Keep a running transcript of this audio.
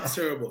That's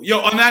terrible.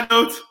 Yo, on that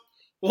note,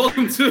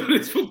 welcome to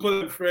this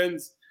Football and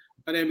Friends.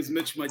 My name is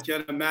Mitch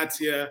Magyana. Matt's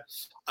here,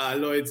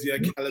 Lloyd's here,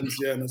 Callum's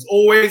here. And as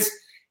always,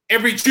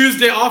 every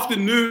Tuesday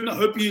afternoon, I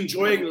hope you're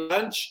enjoying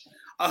lunch.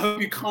 I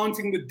hope you're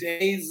counting the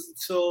days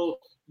till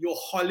your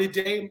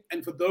holiday.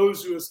 And for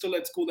those who are still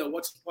at school that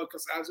watch the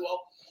podcast as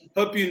well,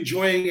 hope you're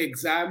enjoying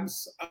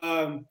exams.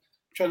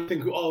 Trying to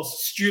think who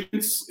else.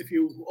 Students, if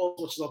you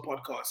also watch our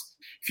podcast.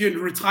 If you're in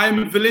a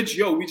retirement village,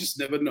 yo, we just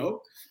never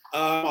know.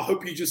 I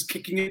hope you're just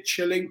kicking it,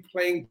 chilling,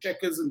 playing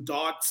checkers and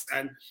darts.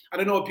 And I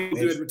don't know what people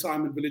do in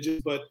retirement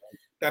villages, but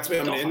that's where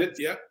I'm going to end it.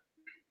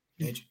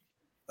 Yeah.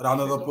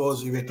 Round of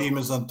applause. Your team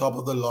is on top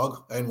of the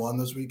log and won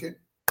this weekend.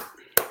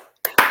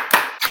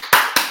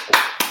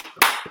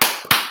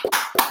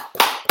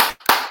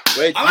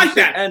 Wait, I like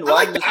that. And I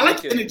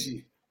like the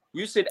energy.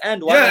 You said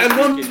and one. Yeah, and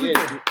one.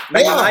 Yes.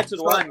 Man United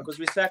won because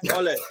we sacked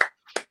Ole.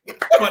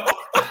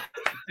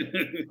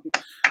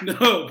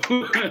 No,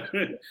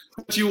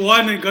 but you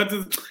won and got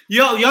to.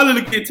 Y'all are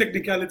looking at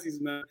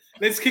technicalities, man.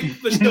 Let's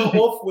kick the show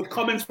off with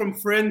comments from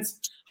friends.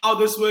 How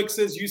this works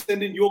is you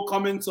send in your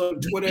comments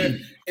on Twitter,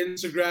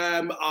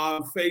 Instagram,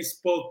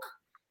 Facebook,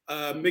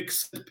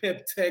 mixed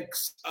pep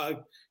text,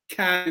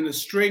 can in a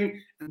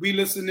string, and we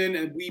listen in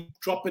and we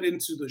drop it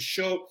into the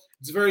show.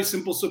 It's very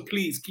simple, so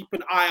please keep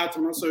an eye out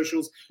on our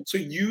socials so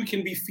you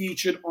can be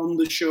featured on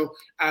the show,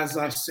 as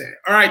I said.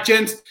 All right,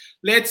 gents,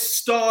 let's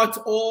start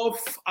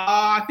off.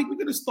 I think we're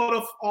going to start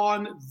off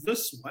on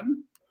this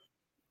one.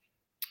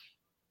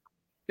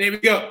 There we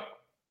go.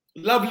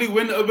 Lovely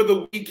win over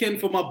the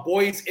weekend for my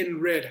boys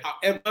in red.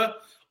 However,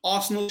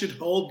 Arsenal should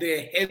hold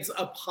their heads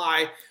up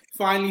high,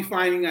 finally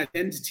finding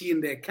identity in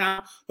their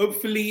camp.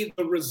 Hopefully,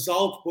 the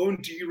result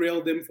won't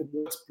derail them from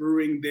what's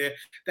brewing there.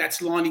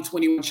 That's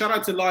Lani21. Shout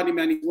out to Lani,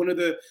 man. He's one of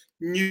the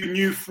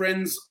new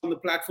friends on the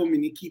platform,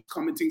 and he keeps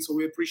commenting, so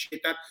we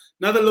appreciate that.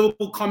 Another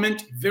Liverpool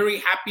comment. Very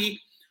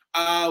happy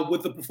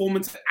with the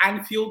performance at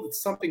Anfield.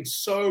 It's something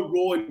so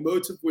raw and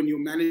emotive when your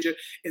manager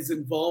is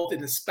involved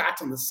in a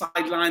spat on the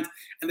sidelines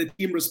and the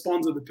team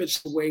responds on the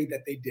pitch the way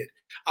that they did.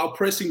 Our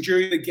pressing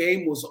during the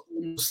game was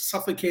almost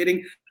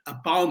suffocating. A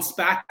bounce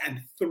back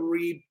and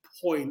 3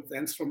 points.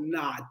 Thanks from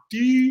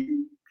Nadi.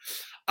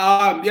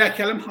 Yeah,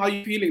 Callum, how are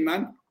you feeling,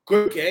 man?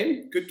 Good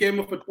game. Good game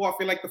of football. I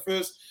feel like the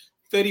first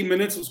 30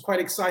 minutes was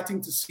quite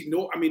exciting to see.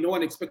 No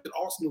one expected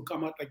Arsenal to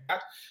come out like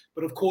that.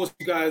 But of course,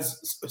 you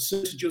guys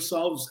asserted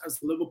yourselves as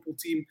the Liverpool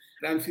team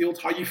at Anfield.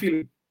 How are you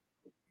feeling?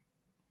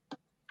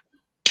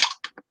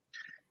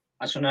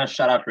 I just want to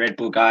shout out Red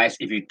Bull, guys.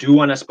 If you do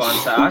want to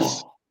sponsor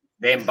us,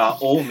 then by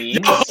all means.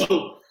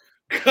 Yo,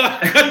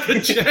 cut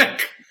the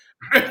check.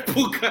 Red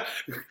Bull.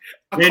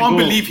 I can't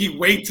believe he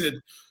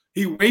waited.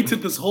 He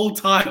waited this whole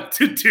time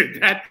to do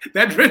that.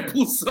 That Red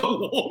Bull's so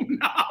warm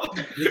now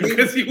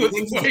because he was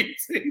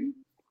waiting.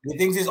 He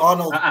thinks he's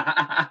Arnold. Look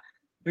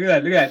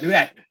at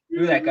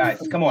that,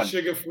 guys. Come on.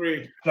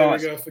 Sugar-free. There we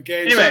go. For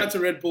game. Anyway, shout out to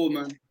Red Bull,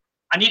 man.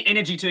 I need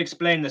energy to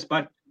explain this,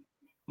 but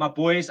my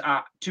boys,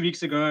 2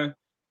 weeks ago,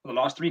 for the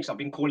last 3 weeks, I've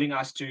been calling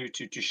us to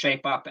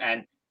shape up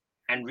and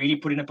really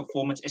put in a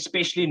performance,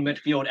 especially in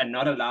midfield, and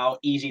not allow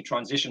easy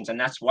transitions. And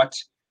that's what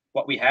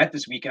we had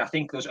this week. And I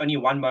think there was only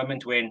one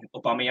moment when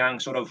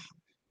Aubameyang sort of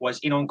was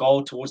in on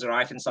goal towards the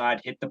right-hand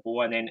side, hit the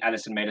ball, and then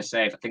Alisson made a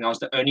save. I think that was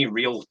the only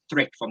real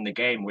threat from the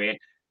game where,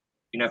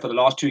 for the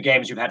last 2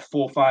 games, you've had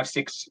 4, 5,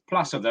 6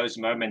 plus of those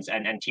moments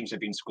and teams have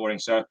been scoring.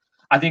 So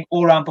I think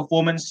all-round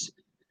performance,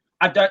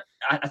 I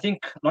think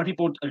a lot of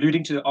people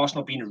alluding to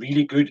Arsenal being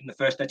really good in the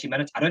first 30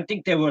 minutes. I don't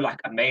think they were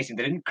amazing.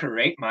 They didn't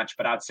create much,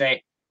 but I'd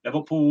say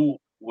Liverpool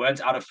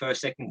weren't out of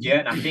first, second gear.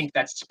 And I think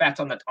that spat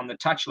on the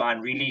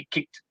touchline really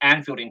kicked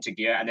Anfield into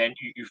gear. And then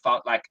you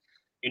felt like,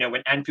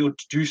 when Anfield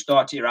do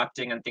start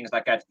erupting and things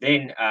like that,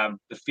 then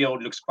the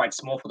field looks quite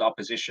small for the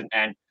opposition,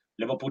 and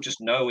Liverpool just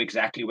know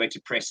exactly where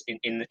to press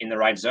in the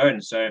right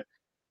zone. So,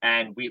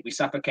 and we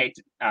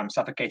suffocated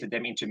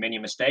them into many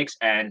mistakes,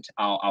 and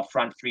our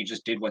front three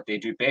just did what they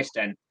do best.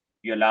 And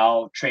you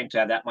allow Trent to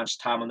have that much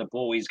time on the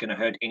ball, he's going to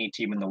hurt any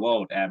team in the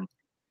world.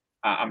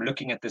 I'm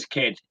looking at this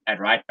kid at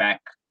right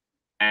back,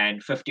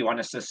 and 51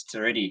 assists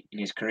already in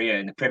his career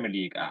in the Premier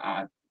League.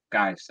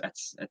 Guys,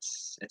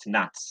 it's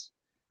nuts.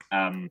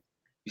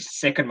 He's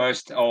second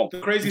most. In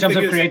terms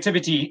of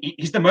creativity,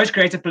 he's the most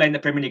creative player in the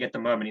Premier League at the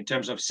moment. In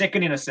terms of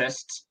second in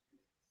assists,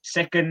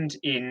 second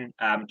in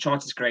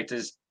chances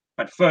created,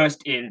 but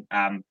first in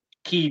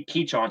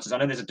key chances. I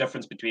know there's a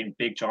difference between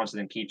big chances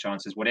and key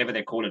chances, whatever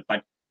they call it.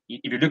 But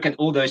if you look at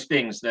all those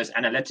things, those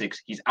analytics,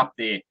 he's up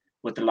there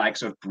with the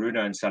likes of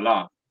Bruno and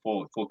Salah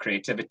for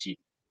creativity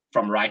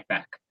from right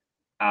back.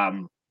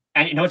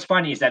 And what's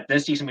funny is that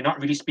this season we're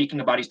not really speaking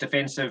about his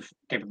defensive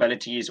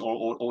capabilities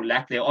or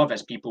lack thereof,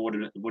 as people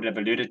would have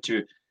alluded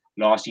to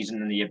last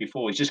season and the year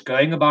before. He's just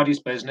going about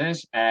his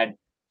business and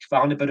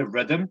found a bit of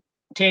rhythm.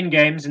 10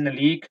 games in the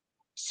league,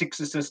 6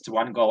 assists,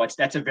 1 goal.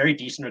 That's a very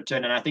decent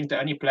return, and I think the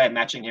only player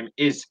matching him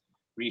is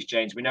Reece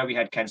James. We know we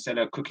had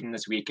Cancelo cooking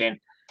this weekend,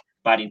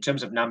 but in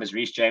terms of numbers,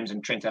 Reece James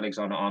and Trent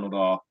Alexander-Arnold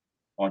are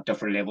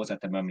different levels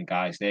at the moment,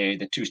 guys. They're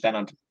the two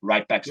standout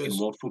right backs in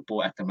world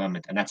football at the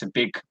moment, and that's a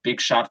big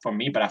shout from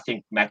me. But I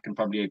think Matt can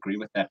probably agree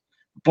with that.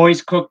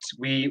 Boys cooked.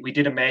 We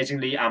did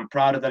amazingly. I'm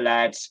proud of the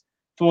lads.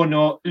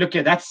 4-0. Look,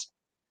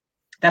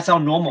 that's our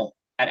normal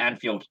at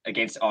Anfield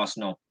against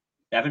Arsenal.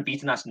 They haven't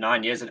beaten us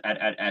 9 years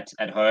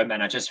at home,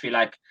 and I just feel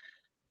like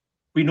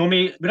we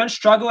don't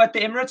struggle at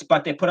the Emirates,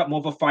 but they put up more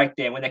of a fight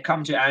there. When they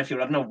come to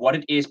Anfield, I don't know what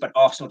it is, but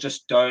Arsenal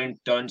just don't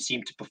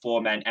seem to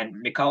perform. And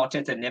Mikel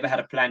Arteta never had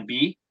a plan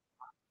B.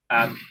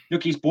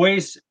 Look, his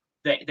boys,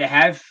 they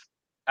have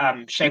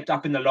shaped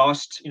up in the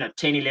last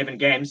 10, 11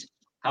 games.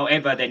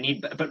 However, they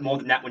need a bit more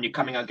than that when you're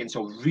coming against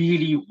a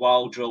really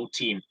well-drilled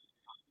team.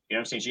 You know what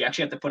I'm saying? So you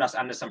actually have to put us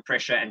under some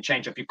pressure and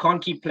change up. You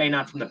can't keep playing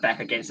out from the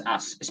back against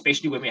us,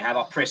 especially when we have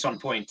our press on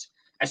point.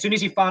 As soon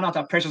as he found out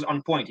our pressure's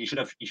on point, he should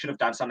have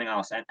done something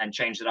else and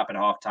changed it up at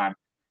halftime.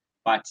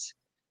 But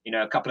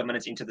a couple of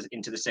minutes into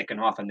the second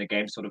half and the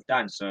game's sort of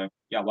done. So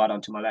yeah, well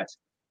done to my lads.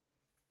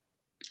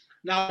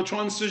 Now,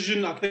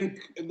 transition, I think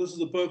this is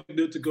the perfect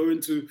note to go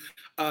into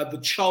the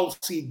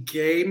Chelsea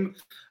game.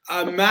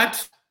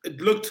 Matt, it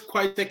looked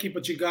quite techy,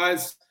 but you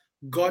guys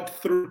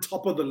got through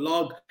top of the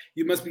log.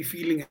 You must be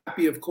feeling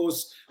happy, of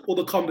course, all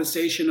the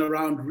conversation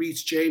around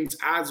Reece James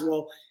as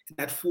well in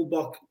that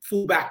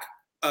fullback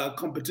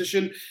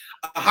competition.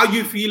 How are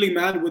you feeling,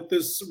 man, with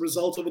this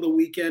result over the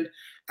weekend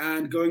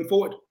and going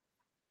forward?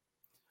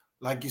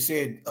 Like you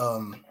said,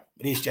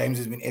 Reece James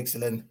has been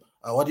excellent.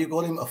 What do you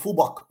call him? A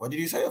fullback. What did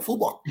you say? A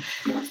fullback.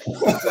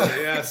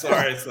 Yeah,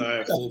 sorry,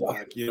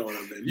 fullback. You know what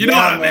I mean. You know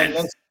what I mean.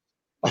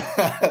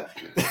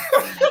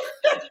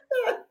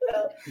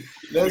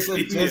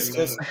 Listen,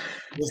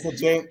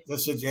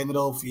 just a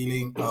general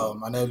feeling.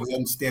 I know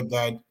Liam's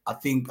stepdad. I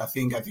think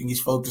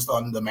he's focused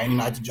on the Man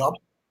United job.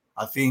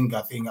 I think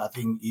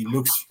he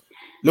looks.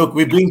 Look,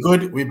 we've been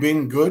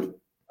good,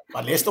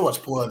 but Leicester was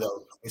poor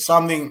though. It's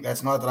something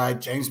that's not right.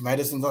 James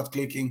Maddison's not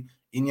clicking.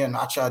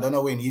 Iheanacho, I don't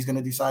know when he's going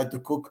to decide to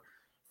cook.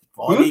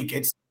 Vardy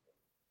gets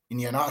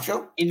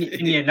Iheanacho.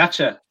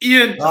 Iheanacho.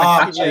 Ian.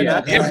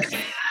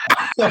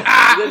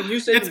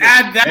 Let's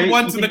add that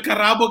one to the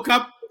Carabao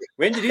Cup.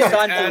 When did he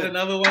sign? Add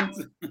another one.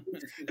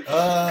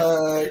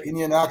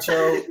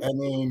 Iheanacho,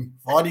 and then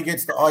Vardy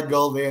gets the odd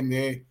goal there and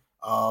there.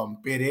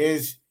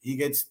 Perez, he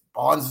gets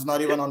Barnes is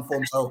not even on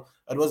form, so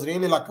it was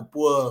really like a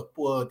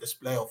poor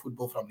display of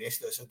football from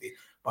Leicester City.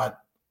 But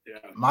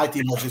my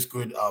team was just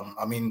good.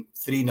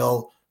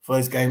 3-0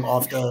 first game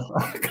after.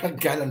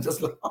 Callum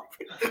just laughing.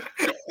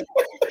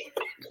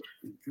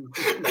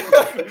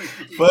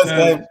 First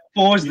game.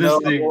 Pause this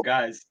thing,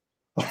 guys.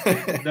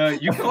 No,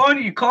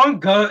 you can't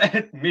go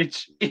at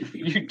Mitch if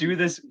you do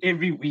this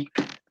every week.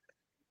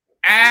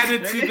 Add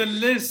it to the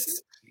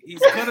list. He's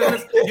got a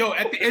list. Yo,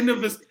 at the end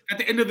of the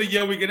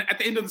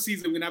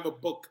season, we're gonna have a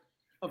book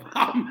of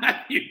how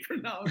Matthew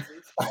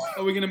pronounces,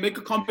 and we're gonna make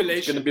a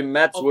compilation. It's gonna be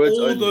Matt's of words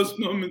all only. those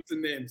moments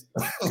and names.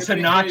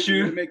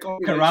 Sanachu,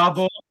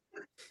 Carabao,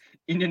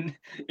 in an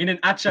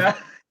Acha,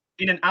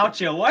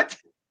 what?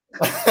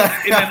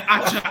 In an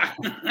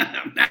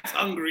Acha. That's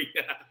hungry.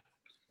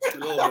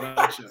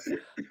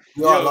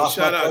 Yo,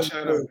 shout out.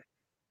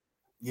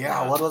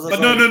 Yeah, what was it? But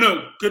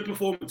no. Good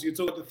performance. You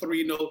talk about the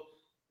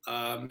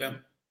 3-0.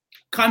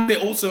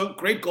 Kante also,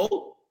 great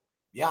goal.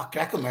 Yeah,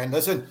 cracker, man.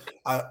 Listen,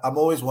 I'm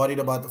always worried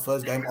about the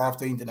first game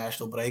after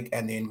international break,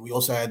 and then we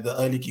also had the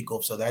early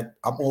kickoff, so that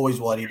I'm always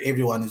worried.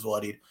 Everyone is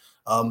worried.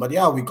 But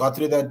yeah, we got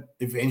through that.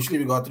 Eventually,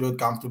 we got through it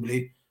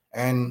comfortably.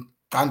 And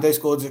Kante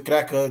scores a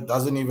cracker,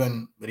 doesn't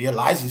even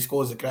realize he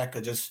scores a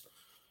cracker.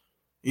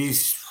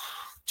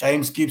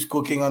 James keeps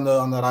cooking on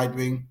the right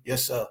wing.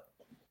 Yes, sir.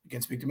 You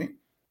can speak to me.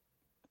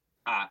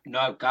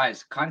 No,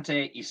 guys,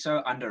 Kante is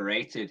so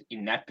underrated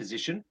in that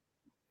position.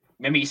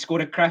 Remember, he scored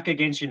a cracker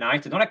against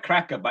United. Not a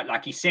cracker, but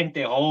like he sent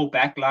their whole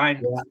back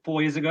line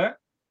 4 years ago.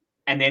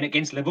 And then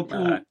against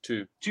Liverpool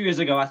 2 years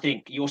ago, I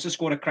think, he also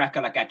scored a cracker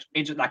like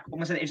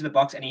almost at the edge of the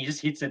box, and he just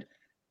hits it.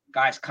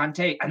 Guys,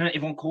 Kante, I know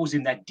everyone calls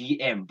him that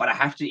DM, but I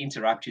have to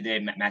interrupt you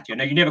there, Matthew. I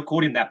know you never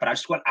called him that, but I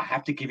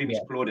have to give him his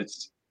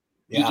plaudits.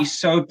 Yeah. He is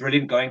so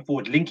brilliant going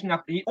forward, linking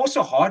up. He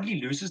also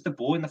hardly loses the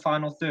ball in the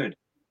final third.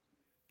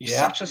 He's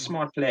such a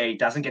smart player. He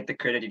doesn't get the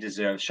credit he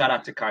deserves. Shout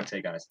out to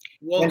Kante, guys.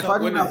 World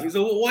Cup winner. He's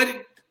a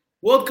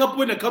World Cup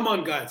winner. Come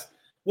on, guys.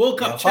 World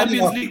Cup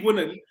Champions League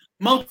winner.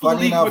 Multiple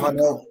league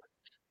winner.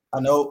 I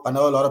know a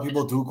lot of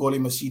people do call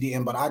him a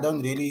CDM, but I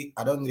don't really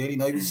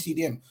know if he's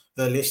CDM.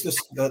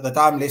 The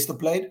time Leicester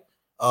played, it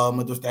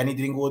was Danny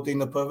Drinkwater in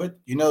the pivot.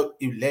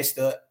 If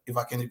Leicester, if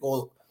I can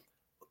recall,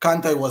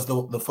 Kante was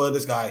the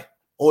furthest guy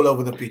all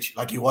over the pitch.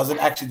 Like, he wasn't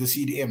actually the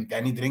CDM.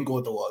 Danny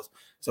Drinkwater was.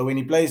 So when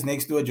he plays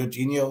next to a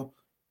Jorginho,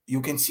 you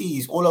can see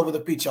he's all over the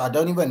pitch. I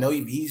don't even know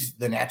if he's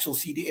the natural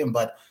CDM,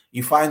 but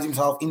he finds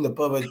himself in the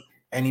pivot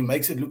and he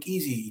makes it look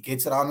easy. He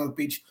gets around on the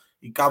pitch.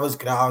 He covers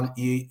ground.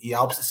 He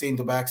helps the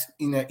centre backs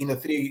in a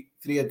three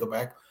at the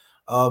back.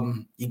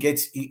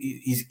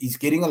 He's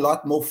getting a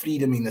lot more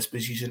freedom in this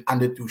position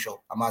under Tuchel,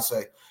 I must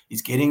say.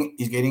 He's getting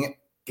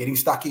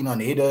stuck in on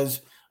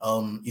headers.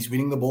 He's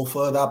winning the ball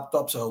further up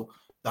top. So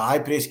the high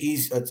press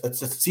it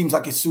seems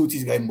like it suits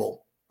his game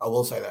ball. I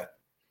will say that.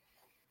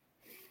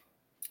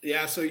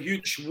 Yeah, so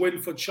huge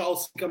win for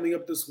Chelsea coming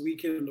up this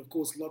weekend, and of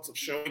course, lots of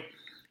showing.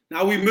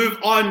 Now we move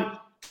on to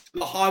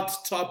the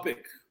hot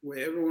topic where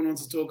everyone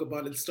wants to talk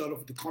about. Let's start off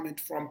with the comment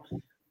from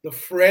the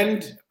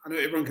friend. I know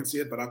everyone can see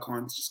it, but I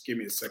can't. Just give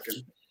me a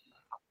second.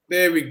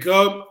 There we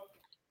go.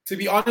 To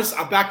be honest,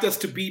 I backed us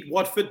to beat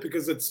Watford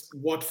because it's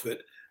Watford.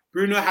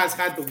 Bruno has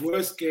had the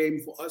worst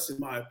game for us, in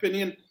my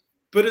opinion.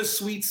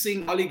 Bittersweet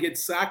seeing Ollie get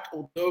sacked,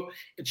 although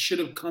it should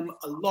have come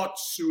a lot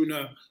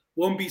sooner.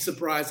 Won't be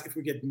surprised if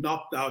we get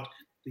knocked out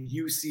the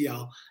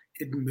UCL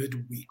in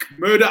midweek.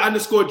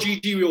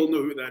 Murder_GG, we all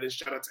know who that is.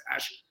 Shout out to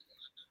Ash.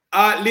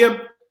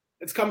 Liam,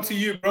 let's come to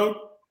you,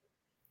 bro.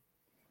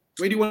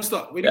 Where do you want to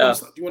start? Do you want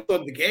to start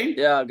with the game?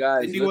 Yeah,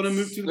 guys. Then do you want to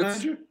move to the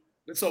manager?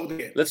 Let's start with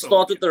the game. Let's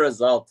start with the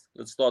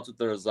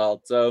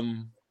result.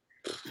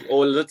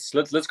 Or let's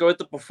go with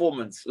the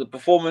performance. The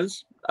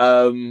performance,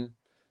 no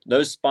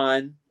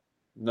spine,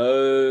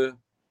 no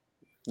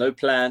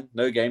plan,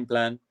 no game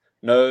plan,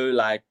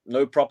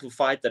 no proper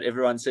fight that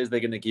everyone says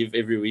they're going to give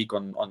every week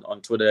on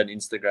Twitter and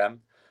Instagram.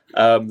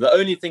 The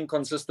only thing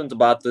consistent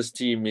about this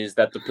team is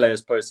that the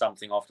players post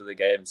something after the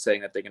game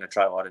saying that they're going to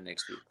try harder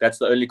next week. That's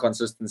the only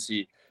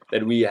consistency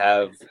that we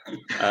have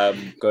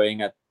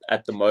going at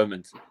the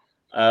moment.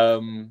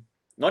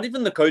 Not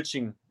even the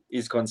coaching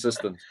is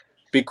consistent,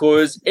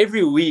 because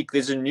every week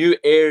there's a new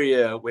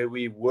area where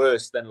we're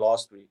worse than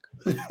last week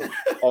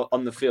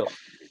on the field.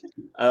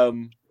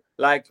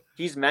 Like,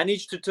 he's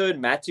managed to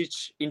turn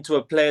Matic into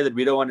a player that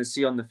we don't want to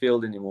see on the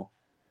field anymore.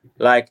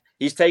 Like,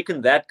 he's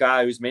taken that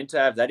guy who's meant to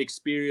have that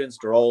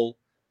experienced role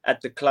at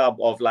the club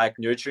of like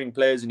nurturing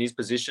players in his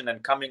position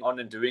and coming on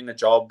and doing a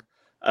job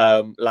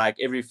like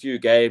every few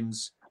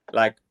games,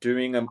 like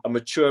doing a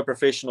mature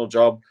professional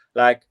job.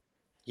 Like,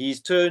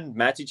 he's turned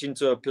Matic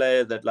into a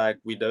player that like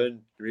we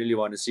don't really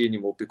want to see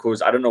anymore,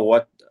 because I don't know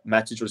what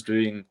Matic was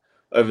doing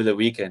over the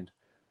weekend.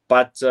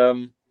 But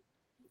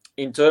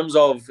in terms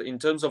of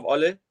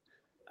Ole,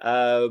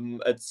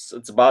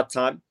 it's about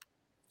time.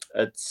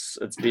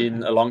 It's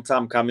been a long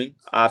time coming.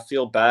 I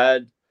feel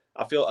bad.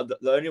 I feel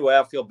the only way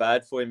I feel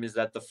bad for him is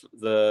that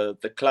the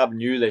club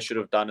knew they should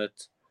have done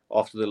it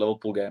after the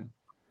Liverpool game,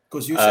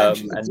 because you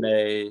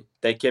and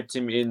they kept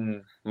him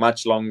in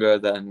much longer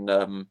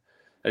than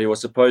he was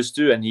supposed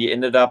to, and he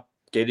ended up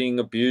getting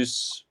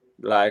abuse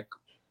like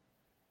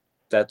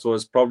that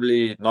was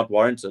probably not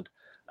warranted.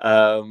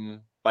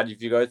 But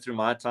if you go through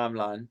my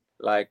timeline,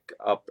 like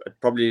it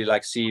probably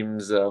like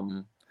seems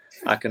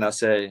how can I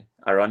say,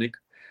 ironic.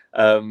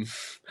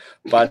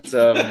 But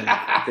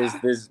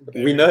there's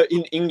we know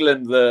in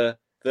England the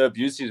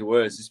abuse is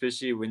worse,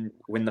 especially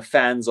when the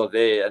fans are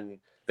there and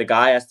the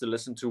guy has to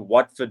listen to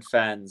Watford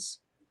fans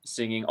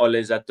singing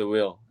Ole's at the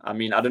wheel. I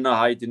mean, I don't know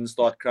how he didn't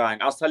start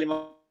crying. I was telling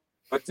him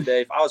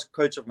today, if I was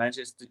coach of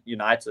Manchester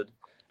United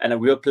and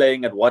we were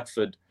playing at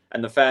Watford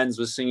and the fans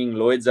were singing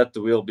Lloyd's at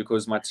the wheel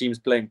because my team's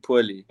playing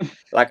poorly,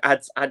 like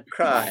I'd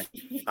cry.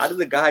 How did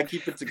the guy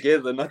keep it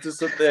together not to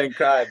sit there and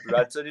cry? But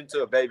I turned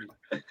into a baby.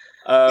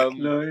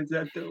 Lloyd's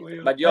at the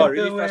wheel. But yeah,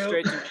 really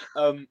frustrating.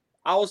 I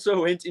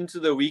also went into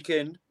the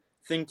weekend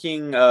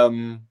thinking,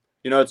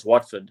 it's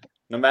Watford.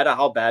 No matter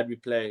how bad we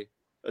play,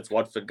 it's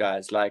Watford,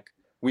 guys. Like,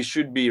 we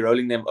should be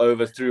rolling them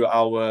over through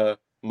our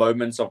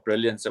moments of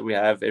brilliance that we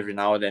have every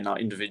now and then, our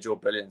individual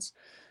brilliance.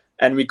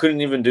 And we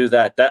couldn't even do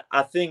that. That,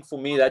 I think, for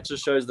me, that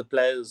just shows the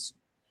players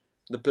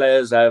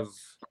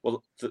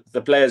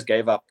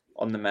gave up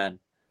on the man.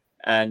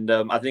 And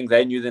I think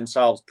they knew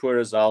themselves, poor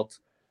result,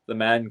 the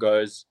man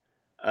goes.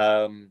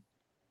 Glad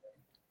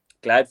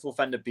for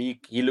Van der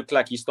Beek. He looked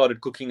like he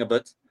started cooking a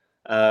bit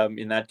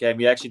in that game.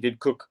 He actually did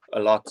cook a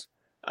lot.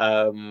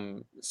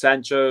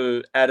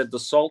 Sancho added the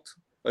salt.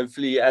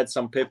 Hopefully he adds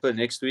some pepper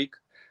next week.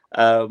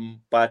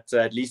 But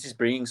at least he's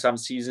bringing some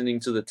seasoning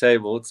to the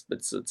table.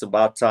 It's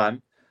about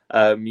time.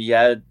 He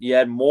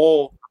had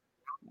more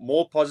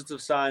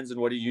positive signs than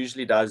what he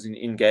usually does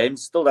in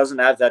games. Still doesn't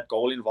have that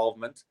goal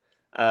involvement.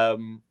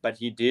 But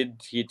he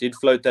did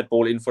float that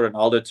ball in for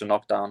Ronaldo to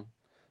knock down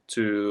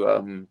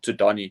to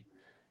Donny.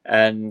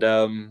 And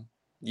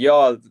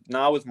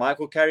now with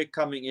Michael Carrick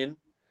coming in,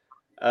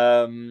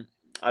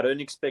 I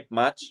don't expect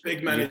much.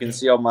 Big manager. You can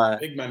see on my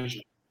big manager.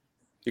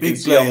 You can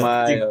see on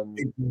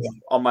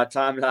my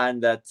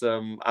timeline that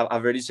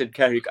I've already said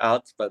Carrick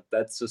out, but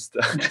that's just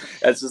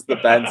the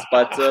bands.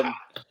 But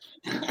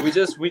we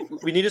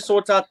need to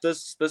sort out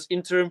this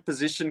interim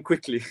position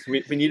quickly.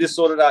 We need to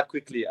sort it out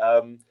quickly.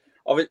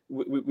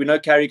 We know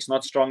Carrick's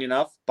not strong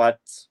enough, but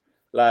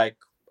like,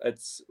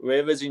 it's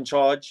whoever's in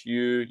charge,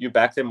 you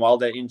back them while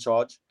they're in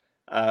charge,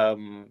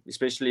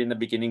 especially in the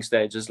beginning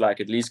stages.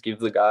 Like, at least give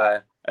the guy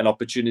an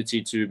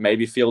opportunity to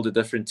maybe field a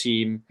different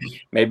team.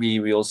 Maybe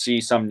we'll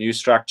see some new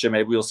structure.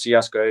 Maybe we'll see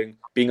us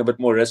being a bit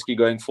more risky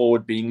going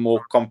forward, being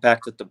more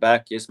compact at the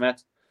back. Yes,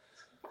 Matt?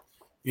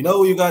 You know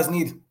who you guys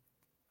need?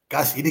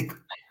 Carrick.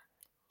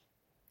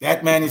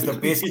 That man is the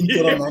best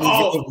interim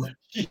manager ever.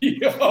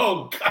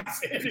 Yo,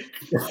 Carrick.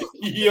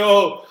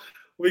 Yo,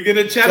 We're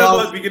gonna chat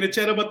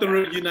about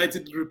the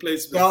United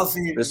replacement.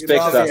 Chelsea, Respect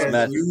Chelsea us, has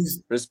man.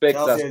 used- Respect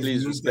Chelsea us, has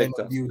please. used Respect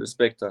them us. abused.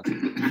 Respect us.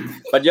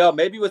 But yeah,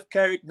 maybe with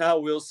Carrick now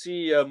we'll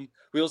see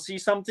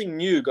something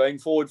new going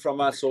forward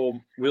from us,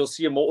 or we'll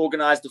see a more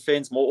organized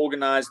defense, more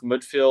organized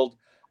midfield.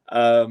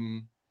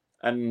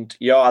 And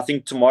yeah, I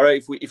think tomorrow,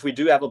 if we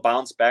do have a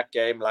bounce back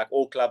game like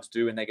all clubs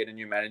do when they get a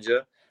new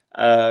manager,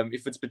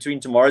 if it's between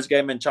tomorrow's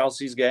game and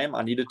Chelsea's game,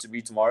 I need it to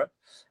be tomorrow.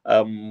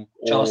 Or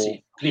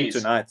Chelsea, please.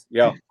 tonight.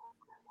 Yeah.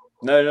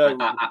 No,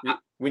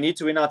 we need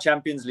to win our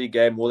Champions League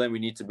game more than we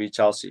need to beat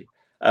Chelsea.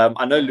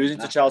 I know losing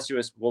to Chelsea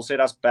will set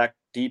us back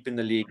deep in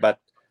the league, but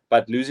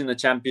losing the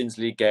Champions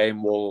League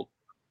game will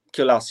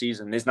kill our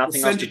season. There's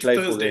nothing else to play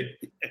for there.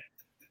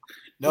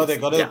 No, they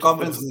got a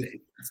Conference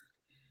League.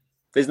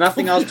 There's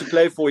nothing else to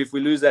play for if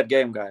we lose that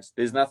game, guys.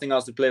 There's nothing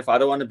else to play for. I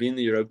don't want to be in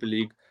the Europa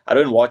League. I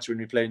don't watch when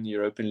we play in the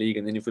European League,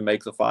 and then if we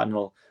make the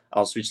final,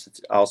 I'll switch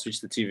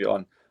the TV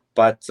on.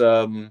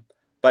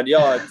 But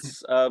yeah,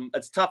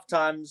 it's tough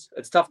times.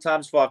 It's tough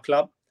times for our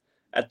club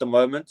at the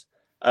moment.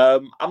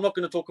 I'm not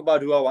going to talk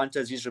about who I want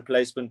as his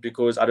replacement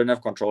because I don't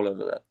have control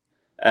over that,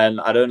 and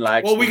I don't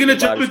like. Well, we're going to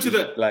jump into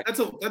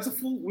that's a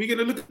full. We're going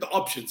to look at the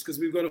options because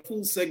we've got a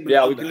full segment.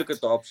 Yeah, we can look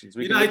at the options.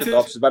 We can look at the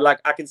options, but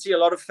like I can see a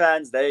lot of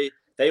fans, they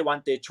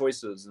want their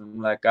choices. And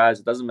I'm like, guys,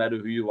 it doesn't matter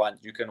who you want.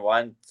 You can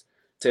want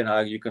Ten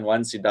Hag, you can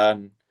want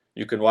Zidane,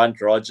 you can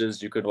want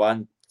Rodgers, you can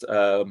want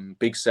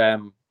Big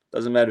Sam.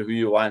 Doesn't matter who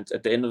you want.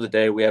 At the end of the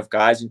day, we have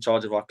guys in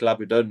charge of our club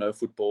who don't know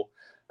football,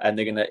 and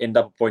they're going to end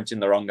up appointing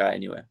the wrong guy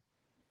anyway.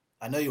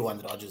 I know you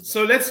want Rodgers.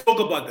 So let's talk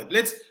about that.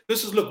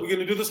 Look, we're going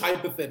to do this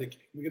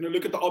hypothetically. We're going to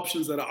look at the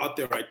options that are out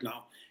there right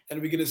now,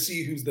 and we're going to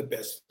see who's the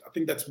best. I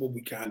think that's what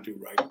we can do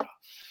right now.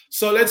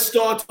 So let's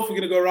start off. We're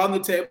going to go around the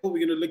table.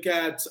 We're going to look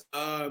at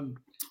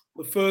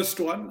the first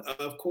one,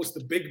 of course,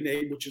 the big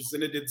name, which is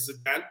Zinedine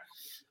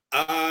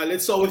Zidane.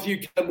 Let's start with you,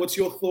 Cam. What's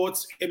your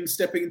thoughts? Him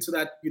stepping into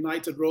that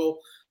United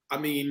role. I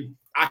mean,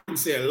 I can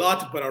say a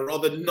lot, but I'd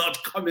rather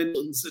not comment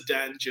on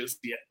Zidane just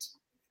yet.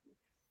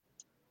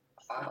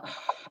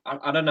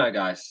 I don't know,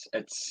 guys.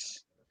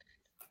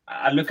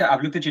 I've looked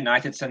at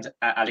United since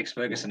Alex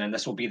Ferguson, and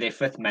this will be their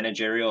 5th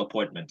managerial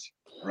appointment,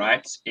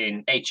 right?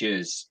 In 8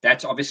 years.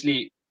 That's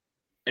obviously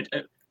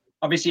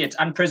it's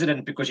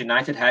unprecedented because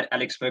United had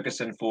Alex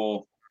Ferguson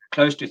for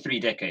close to 3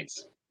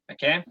 decades.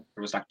 Okay,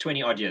 it was like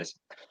 20 odd years,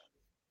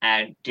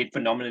 and did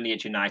phenomenally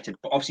at United.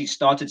 But obviously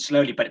started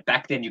slowly. But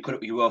back then you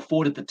were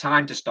afforded the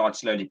time to start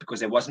slowly because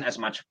there wasn't as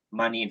much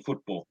money in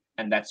football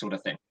and that sort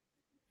of thing.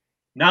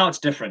 Now it's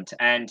different,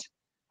 and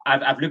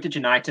I've looked at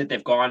United.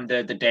 They've gone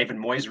the David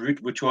Moyes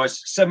route, which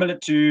was similar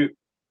to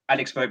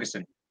Alex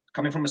Ferguson,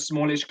 coming from a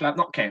smallish club.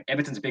 Not okay,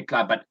 Everton's a big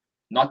club, but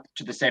not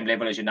to the same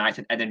level as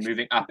United, and then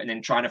moving up and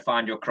then trying to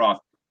find your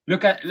craft.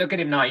 Look at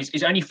him now.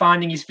 He's only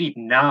finding his feet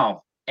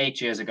now.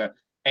 8 years ago,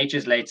 8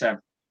 years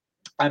later,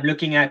 I'm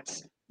looking at.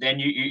 Then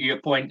you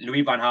appoint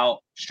Louis van Gaal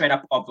straight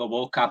up of the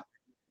World Cup.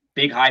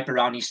 Big hype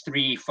around his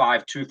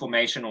 3-5-2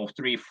 formation or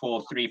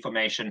 3-4-3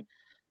 formation,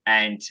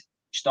 and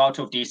start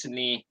off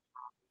decently.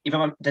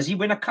 Does he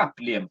win a cup,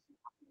 Liam?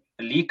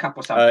 A League Cup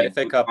or something?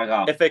 FA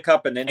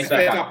Cup, and then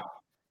FA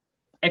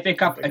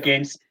Cup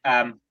against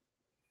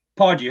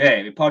Pardew.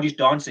 Hey, Pardew's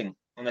dancing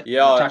on the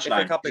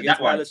touchline. FA Cup against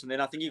Palace, and then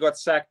I think he got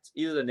sacked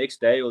either the next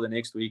day or the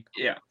next week.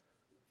 Yeah,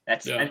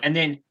 and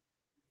then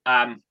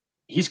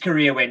his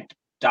career went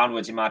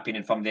downwards, in my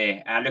opinion, from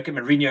there. Look at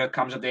Mourinho,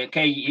 comes up there.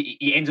 Okay,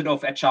 he ended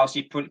off at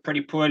Chelsea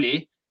pretty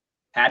poorly,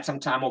 had some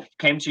time off,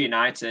 came to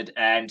United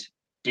and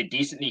did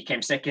decently,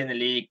 came second in the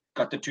league,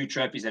 got the 2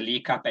 trophies, the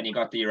League Cup, and he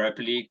got the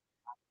Europa League.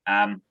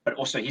 But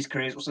also his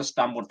career has also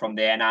stumbled from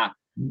there. And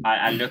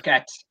I look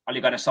at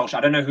Ole Gunnar Solskjaer.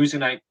 I don't know who's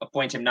going to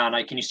appoint him now.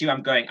 Now, can you see where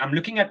I'm going? I'm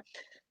looking at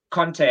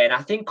Conte, and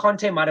I think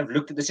Conte might have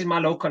looked at, this is my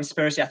little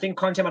conspiracy, I think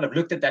Conte might have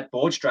looked at that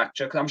board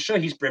structure, because I'm sure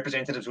his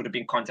representatives would have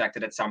been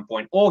contacted at some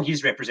point, or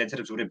his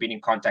representatives would have been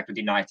in contact with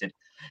United.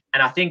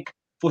 And I think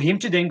for him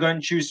to then go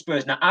and choose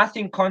Spurs, now I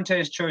think Conte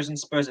has chosen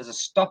Spurs as a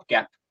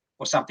stopgap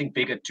for something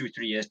bigger 2-3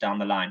 years down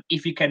the line.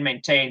 If he can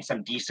maintain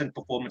some decent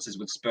performances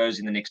with Spurs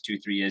in the next 2-3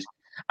 years,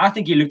 I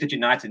think he looked at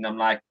United and I'm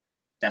like,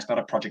 that's not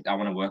a project I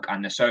want to work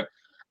under. So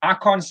I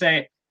can't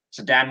say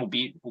Zidane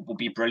will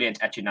be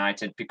brilliant at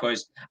United,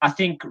 because I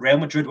think Real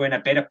Madrid were in a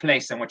better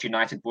place than what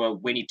United were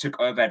when he took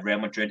over at Real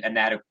Madrid, and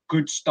they had a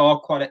good star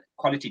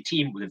quality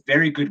team with a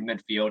very good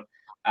midfield,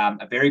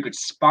 a very good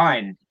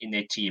spine in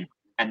their team,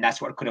 and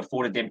that's what could have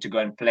afforded them to go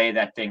and play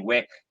that thing.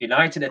 Where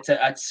United,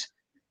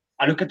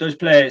 I look at those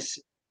players.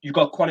 You've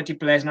got quality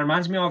players, and it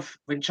reminds me of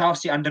when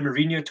Chelsea under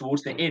Mourinho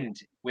towards the end,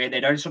 where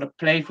they don't sort of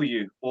play for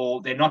you,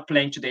 or they're not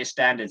playing to their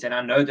standards. And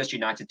I know this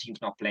United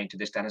team's not playing to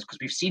their standards because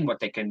we've seen what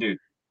they can do.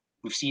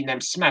 We've seen them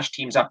smash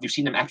teams up. We've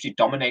seen them actually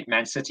dominate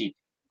Man City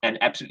and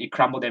absolutely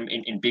crumble them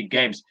in big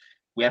games.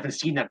 We haven't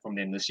seen that from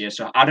them this year.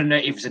 So I don't know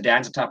if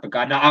Zidane's the type of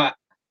guy. Now,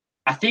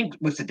 I think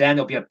with Zidane,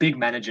 there'll be a big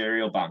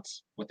managerial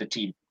bounce with the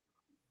team.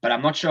 But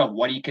I'm not sure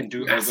what he can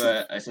do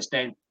over a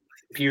sustained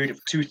period of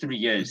 2-3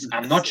 years.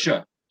 I'm not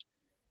sure.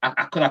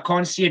 I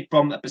can't see it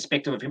from a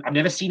perspective of him. I've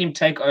never seen him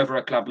take over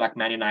a club like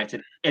Man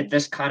United at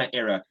this kind of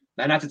era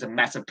Man United's a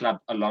massive club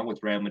along with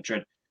Real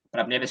Madrid, but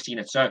I've never seen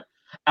it. So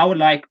I would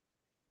like,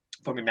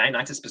 from a Man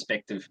United's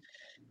perspective,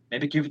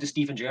 maybe give it to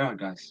Steven Gerrard,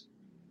 guys.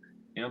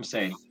 You know what I'm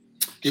saying?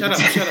 Shut up.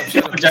 I'm Let's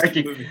keep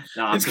joking. moving.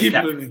 No, Let's keep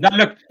moving. Now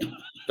look,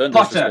 Don't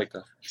Potter, disrespect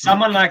us.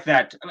 someone like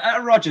that.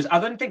 Rodgers, I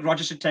don't think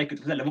Rodgers should take it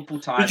for the Liverpool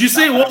ties. Did you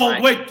say,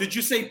 like, wait, did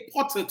you say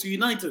Potter to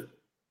United?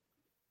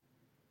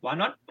 Why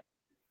not?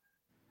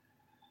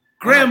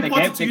 Graham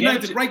Potter to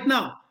United right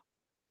now.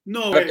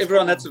 No, but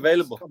everyone that's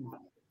available. Come on.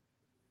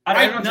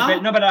 Right now?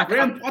 No, but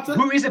Graham Potter?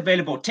 Who is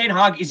available? Ten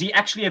Hag, is he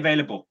actually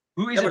available?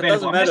 Who is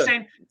available? I'm just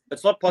saying,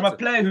 it's not Potter. from a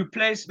player who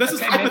plays. This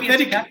is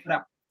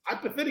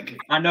hypothetically.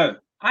 I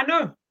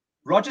know.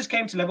 Rodgers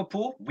came to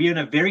Liverpool. We're in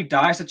a very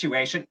dire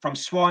situation from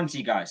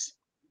Swansea, guys.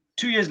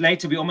 2 years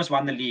later, we almost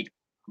won the league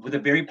with a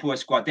very poor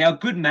squad. They are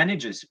good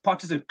managers.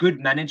 Potter's a good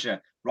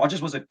manager.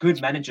 Rodgers was a good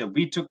manager.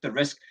 We took the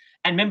risk.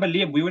 And remember,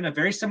 Liam, we were in a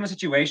very similar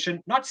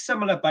situation. Not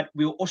similar, but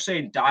we were also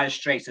in dire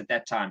straits at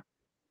that time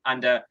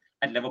at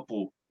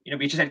Liverpool. You know,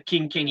 we just had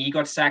King Kenny. He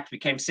got sacked. We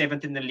came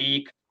 7th in the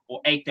league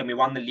or 8th, and we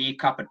won the League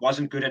Cup. It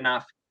wasn't good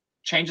enough.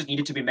 Changes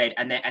needed to be made,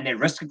 and they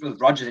risked it with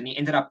Rodgers, and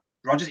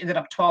Rodgers ended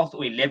up 12th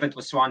or 11th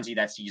with Swansea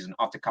that season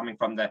after coming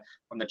from the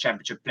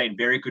Championship, playing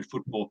very good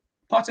football.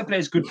 Potter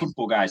plays good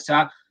football, guys.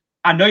 So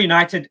I know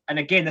United, and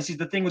again, this is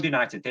the thing with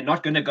United. They're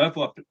not going to go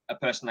for a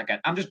person like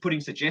that. I'm just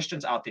putting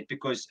suggestions out there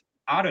because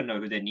I don't know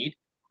who they need.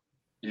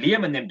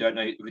 Liam and them don't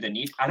know who they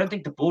need. I don't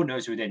think the board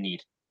knows who they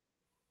need.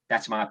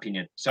 That's my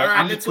opinion. So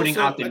I'm just putting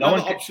out there. No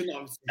one option.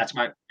 That's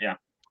my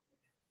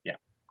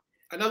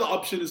Another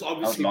option is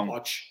obviously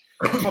Poch.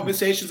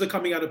 Conversations are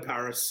coming out of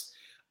Paris.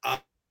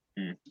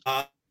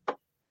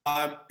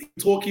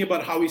 Talking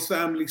about how his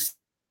family,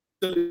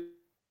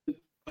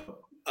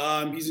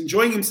 he's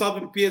enjoying himself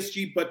in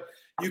PSG, but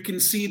you can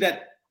see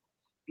that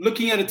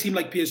looking at a team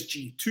like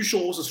PSG,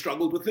 Tuchel also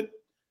struggled with it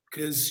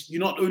because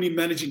you're not only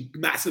managing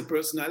massive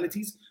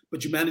personalities,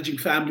 but you're managing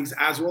families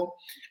as well.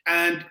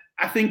 And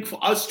I think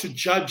for us to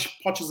judge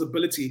Poch's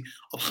ability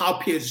of how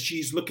PSG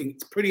is looking,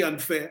 it's pretty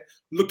unfair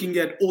looking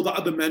at all the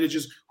other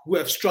managers who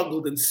have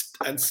struggled and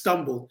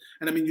stumbled.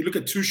 And I mean, you look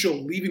at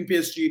Tuchel leaving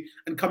PSG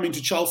and coming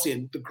to Chelsea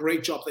and the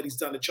great job that he's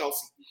done at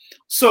Chelsea.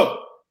 So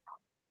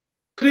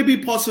could it be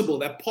possible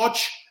that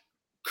Poch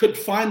could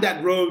find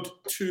that road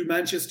to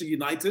Manchester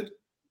United,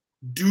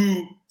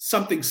 do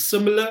something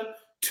similar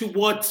to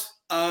what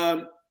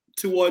Tuchel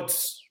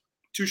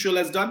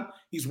has done?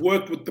 He's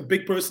worked with the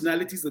big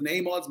personalities, the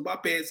Neymars,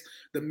 Mbappés,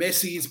 the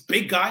Messis,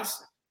 big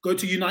guys. Go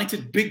to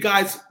United, big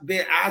guys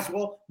there as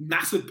well,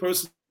 massive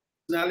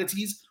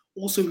personalities.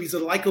 Also, he's a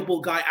likable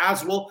guy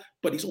as well,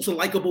 but he's also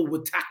likable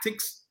with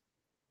tactics.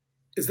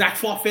 Is that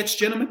far-fetched,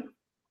 gentlemen?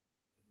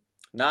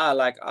 Nah,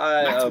 like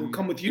We'll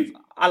come with you.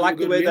 I like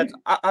the way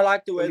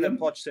that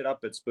Poch set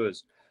up at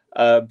Spurs.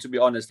 To be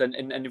honest,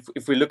 and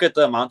if we look at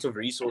the amount of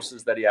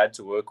resources that he had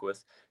to work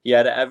with, he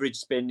had an average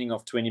spending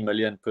of 20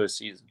 million per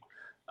season.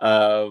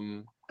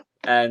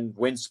 And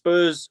when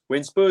Spurs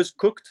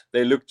cooked,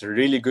 they looked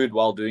really good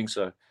while doing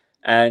so.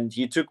 And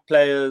he took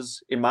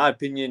players, in my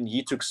opinion,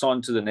 he took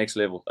Son to the next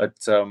level at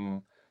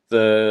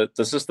the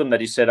system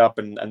that he set up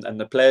and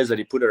the players that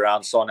he put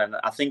around Son. And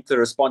I think the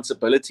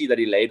responsibility that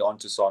he laid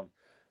onto Son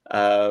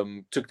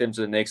took them to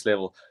the next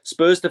level.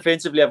 Spurs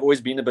defensively have always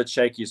been a bit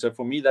shaky. So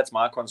for me, that's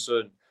my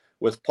concern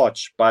with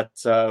Poch. But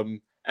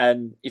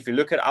and if you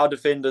look at our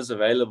defenders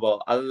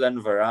available, other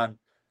than Varane,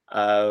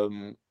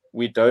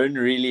 we don't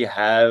really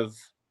have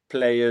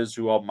players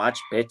who are much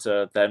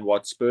better than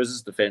what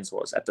Spurs' defense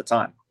was at the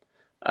time.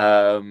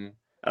 And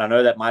I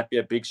know that might be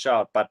a big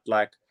shout, but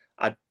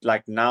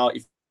now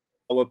if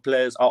our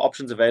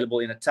options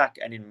available in attack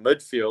and in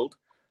midfield,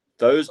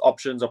 those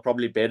options are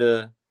probably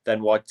better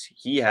than what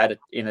he had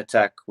in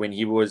attack when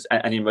he was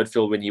and in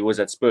midfield when he was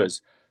at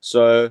Spurs.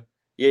 So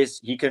yes,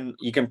 he can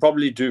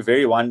probably do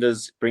very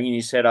wonders bringing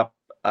his setup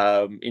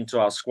into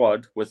our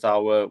squad with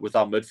our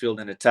midfield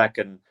and attack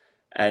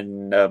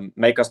and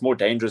make us more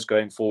dangerous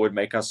going forward,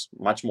 make us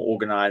much more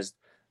organized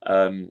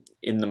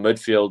in the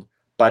midfield.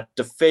 But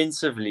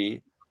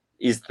defensively,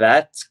 is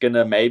that going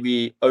to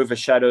maybe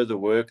overshadow the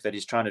work that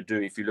he's trying to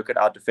do? If you look at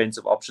our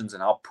defensive options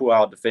and how poor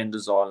our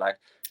defenders are, like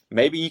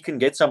maybe he can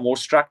get some more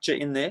structure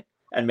in there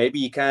and maybe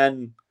he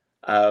can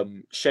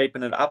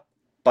shapen it up.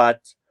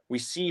 But we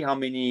see how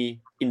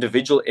many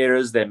individual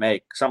errors they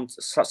make. Some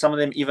of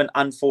them even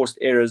unforced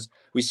errors.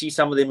 We see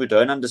some of them who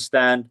don't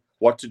understand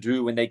what to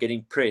do when they're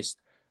getting pressed.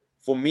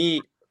 For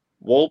me,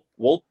 will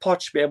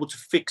Poch be able to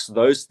fix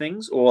those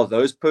things, or are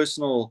those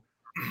personal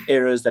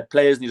errors that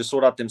players need to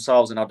sort out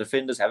themselves and our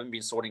defenders haven't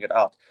been sorting it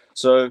out?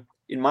 So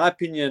in my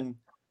opinion,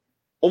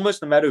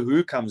 almost no matter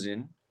who comes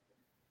in,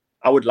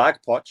 I would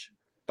like Poch,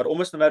 but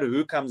almost no matter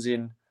who comes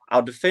in,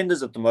 our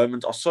defenders at the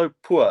moment are so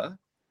poor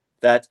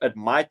that it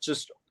might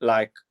just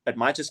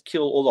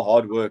kill all the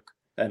hard work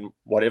and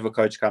whatever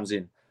coach comes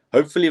in.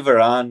 Hopefully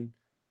Varane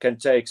can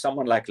take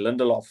someone like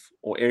Lindelof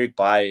or Eric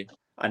Bailly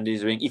under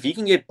his wing. If he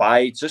can get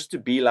Bailly just to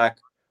be like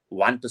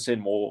 1%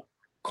 more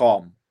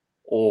calm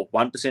or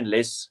 1%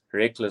 less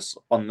reckless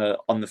on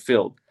the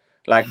field,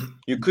 Like,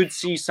 you could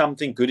see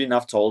something good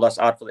enough to hold us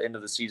out for the end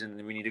of the season, and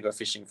then we need to go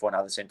fishing for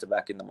another centre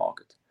back in the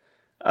market.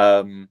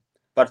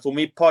 But for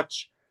me,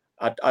 Poch,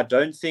 I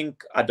don't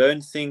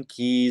think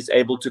he's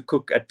able to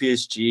cook at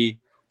PSG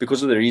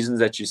because of the reasons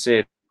that you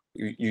said.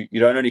 You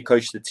don't only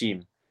coach the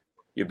team,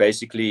 you're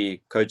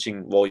basically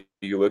coaching. Well,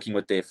 you're working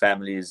with their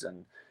families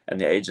and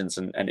their agents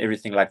and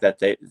everything like that.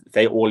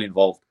 They all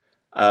involved.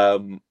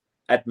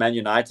 At Man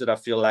United, I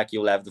feel like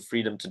he'll have the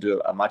freedom to do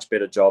a much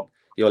better job.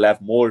 He'll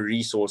have more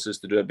resources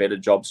to do a better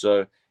job.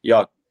 So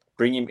yeah,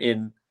 bring him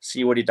in,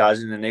 see what he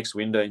does in the next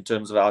window in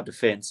terms of our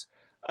defense.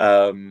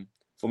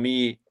 For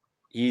me,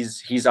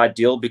 he's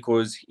ideal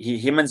because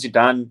him and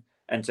Zidane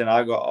and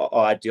Tenago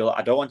are ideal.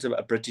 I don't want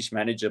a British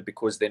manager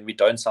because then we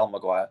don't sell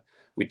Maguire,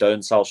 we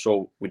don't sell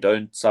Shaw, we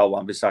don't sell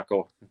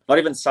Wan-Bissaka, not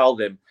even sell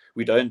them.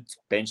 We don't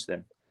bench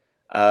them.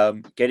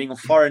 Getting a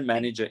foreign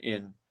manager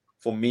in,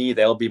 for me,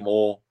 they'll be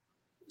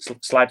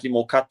slightly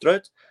more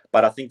cutthroat,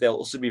 but I think they'll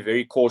also be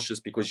very cautious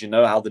because you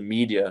know how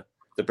the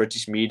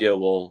British media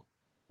will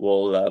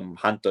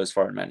hunt those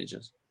foreign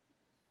managers.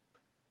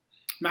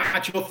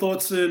 Matt, your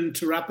thoughts and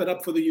to wrap it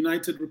up for the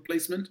United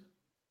replacement?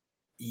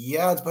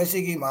 Yeah, it's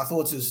basically my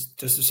thoughts is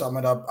just to sum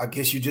it up. I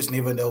guess you just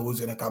never know who's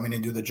going to come in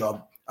and do the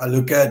job. I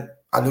look at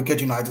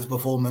United's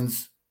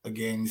performance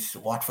against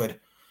Watford.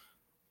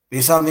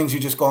 There's some things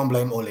you just can't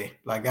blame Ole.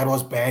 Like, that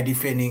was bad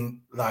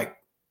defending. Like,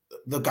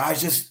 the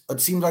guys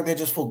it seems like they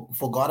just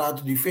forgot how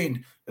to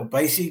defend. The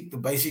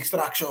basic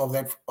structure of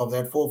that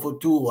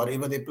 4-4-2,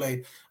 whatever they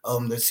played.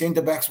 The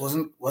centre backs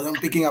wasn't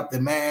picking up the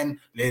man.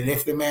 They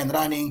left the man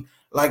running.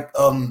 Like,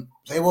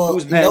 they were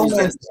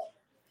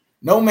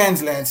no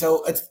man's land.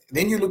 So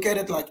then you look at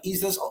it like,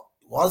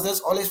 was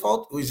this Ole's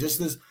fault? Or is just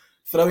this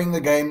throwing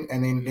the game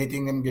and then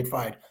letting them get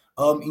fired?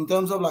 In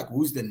terms of like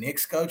who's the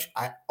next coach,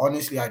 I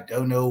honestly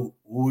don't know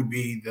who would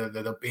be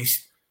the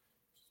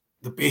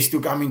best to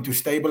come in to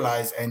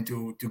stabilize and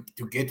to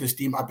get this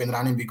team up and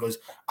running, because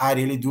I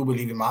really do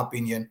believe, in my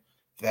opinion,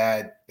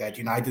 that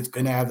United's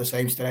gonna have the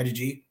same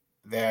strategy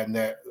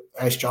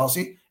as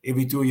Chelsea.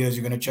 Every 2 years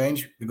you're gonna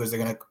change, because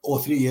or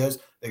 3 years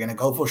they're gonna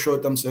go for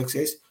short-term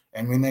success,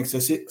 and when that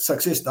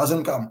success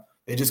doesn't come,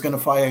 they're just gonna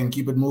fire and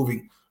keep it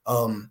moving.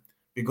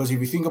 Because if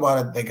you think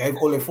about it, they gave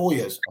Ole 4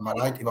 years. Am I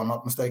right? If I'm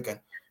not mistaken,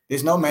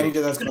 there's no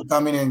manager that's gonna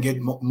come in and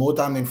get more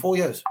time than 4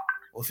 years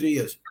or 3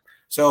 years.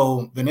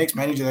 So the next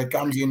manager that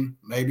comes in,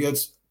 maybe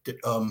it's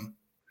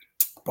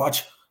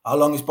Poch. How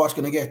long is Poch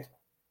gonna get?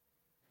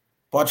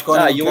 Poch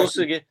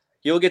can't.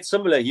 He'll get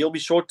similar. He'll be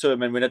short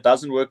term, and when it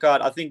doesn't work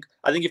out, I think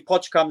if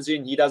Poch comes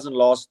in, he doesn't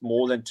last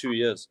more than 2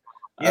 years.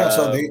 Yeah,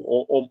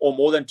 or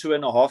more than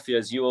 2.5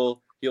 years.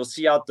 He'll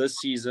see out this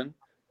season.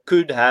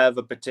 Could have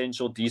a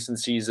potential decent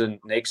season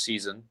next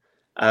season.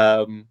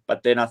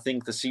 But then I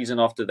think the season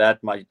after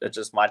that might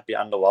be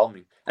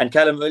underwhelming. And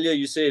Callum, earlier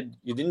you said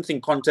you didn't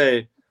think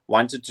Conte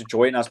wanted to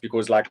join us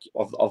because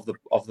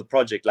of the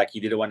project, like he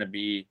didn't want to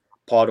be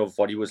part of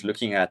what he was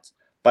looking at.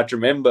 But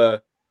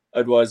remember,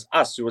 it was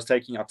us who was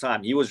taking our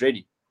time. He was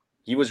ready.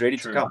 He was ready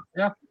to come.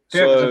 Yeah, it's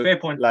a fair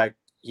point. Like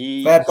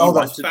he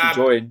wanted to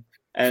join,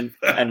 and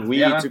we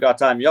took our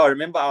time. Yeah,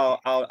 remember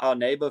our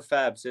neighbor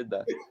Fab said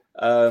that.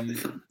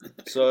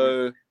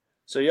 So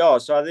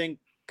I think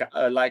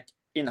like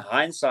in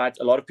hindsight,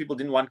 a lot of people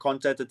didn't want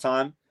Conte at the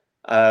time.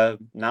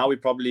 Now we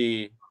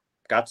probably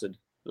gutted.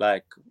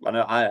 Like, I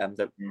know I am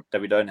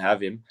that we don't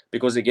have him,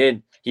 because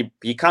again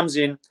he comes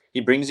in, he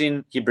brings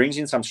in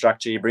some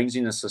structure, he brings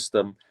in a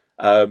system.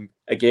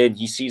 Again,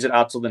 he sees it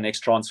out till the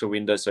next transfer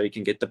window so he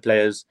can get the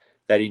players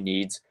that he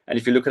needs. And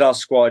if you look at our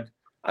squad,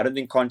 I don't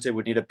think Conte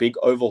would need a big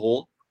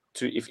overhaul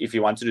if he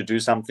wanted to do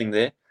something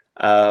there.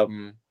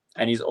 And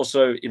he's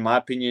also, in my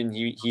opinion,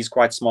 he's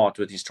quite smart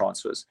with his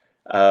transfers.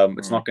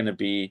 It's not going to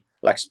be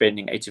like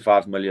spending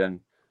 85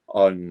 million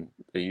on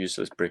a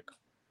useless brick.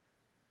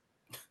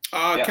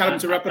 Callum,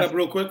 to wrap it up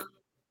real quick.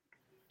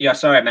 Yeah,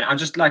 sorry, man. I'm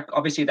just like,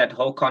 obviously that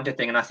whole Conte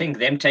thing, and I think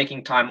them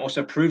taking time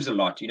also proves a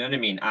lot. You know what I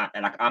mean?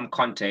 I'm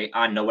Conte.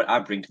 I know what I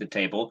bring to the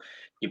table.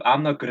 If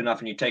I'm not good enough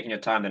and you're taking your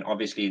time, then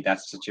obviously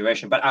that's the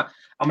situation. But I'm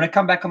going to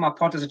come back on my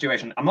Potter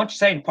situation. I'm not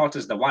saying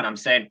Potter's the one. I'm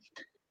saying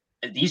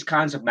these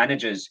kinds of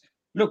managers.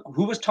 Look,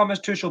 who was Thomas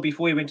Tuchel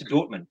before he went to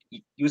Dortmund?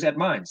 He was at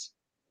Mainz.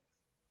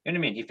 You know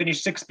what I mean? He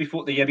finished sixth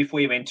the year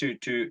before he went to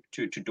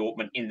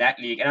Dortmund in that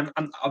league. And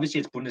I'm obviously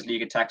it's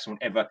Bundesliga tax and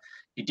whatever.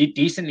 He did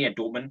decently at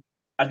Dortmund.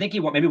 I think he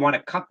maybe won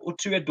a cup or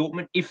two at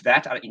Dortmund, if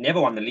that. He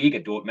never won the league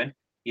at Dortmund.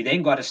 He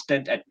then got a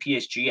stint at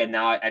PSG and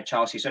now at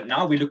Chelsea. So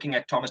now we're looking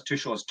at Thomas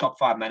Tuchel as top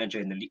 5 manager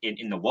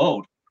in the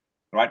world,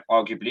 right?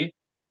 Arguably.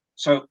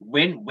 So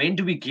when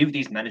do we give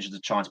these managers a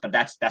chance? But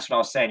that's what I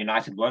was saying.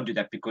 United won't do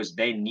that because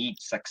they need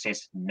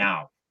success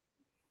now,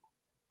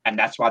 and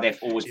that's why they've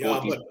always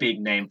bought these big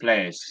name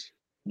players,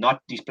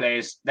 not these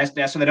players. That's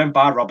so they don't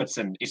buy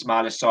Robertson,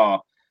 Ismail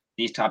Assar,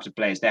 these types of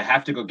players. They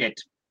have to go get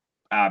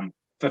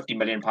 50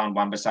 million pound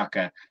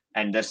Wan-Bissaka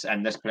and this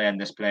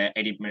player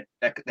 80 million.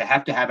 They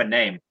have to have a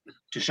name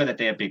to show that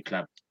they're a big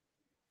club,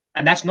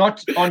 and that's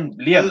not on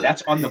Liam.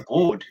 That's on the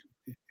board.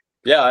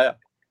 Yeah.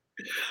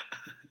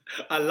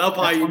 I love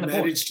how you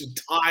managed to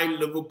tie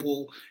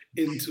Liverpool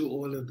into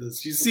all of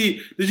this. Did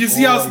you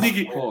see how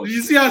sneaky? course. Did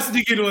you see how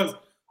sneaky it was?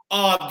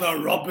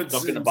 The Robertson.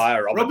 Not gonna buy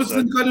a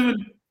Robertson.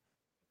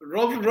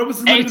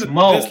 Robertson 8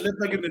 mil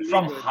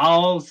from bro.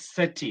 Hull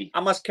City. I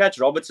must catch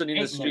Robertson in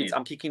the 8 streets. million.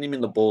 I'm kicking him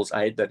in the balls.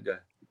 I hate that guy.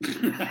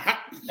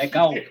 That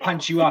guy will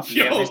punch you up.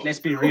 Yo. Yeah, let's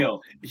be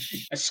real.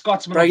 A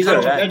Scotsman Bro, will he's a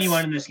punch up rat.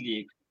 anyone in this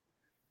league.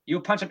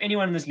 You'll punch up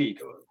anyone in this league.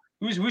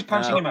 Who's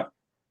punching him up?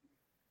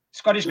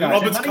 Scottish guys.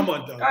 Roberts, They're come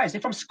nothing- on, dog. guys,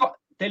 they're from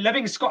They're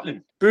living in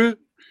Scotland. Bro,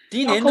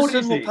 Dean How cold Henderson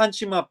is will he?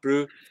 punch him up,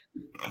 bro.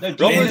 No, Ben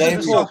Dean is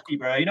Davies. a softie,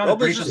 bro. You're not a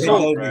Roberts British is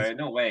soft, soft. bro.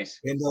 No ways.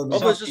 Roberts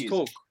just Softies.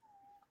 talk.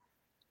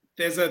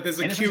 There's a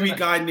Henderson's Kiwi in it.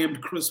 guy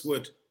named Chris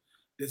Wood.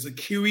 There's a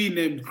Kiwi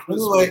named Chris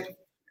Wood.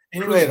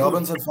 Anyway, Chris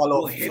Robinson Wood fell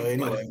will off. So headbutt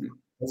anyway, him.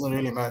 doesn't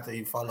really matter.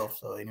 He fell off.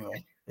 So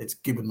anyway, let's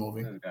keep it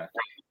moving. Okay.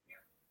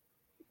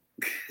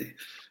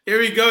 Here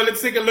we go.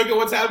 Let's take a look at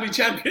what's happening in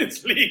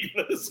Champions League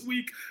this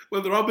week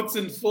with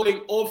Robertson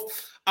falling off.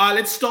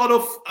 Let's start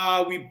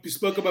off. We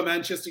spoke about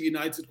Manchester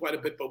United quite a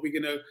bit, but we're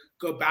going to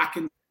go back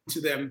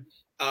into them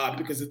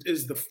because it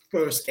is the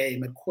first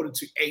game at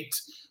 7:45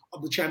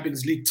 of the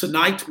Champions League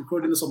tonight. We're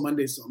recording this on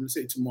Monday, so I'm going to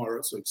say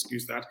tomorrow, so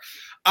excuse that.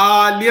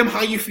 Liam, how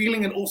are you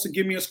feeling? And also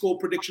give me a score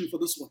prediction for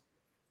this one.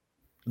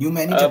 New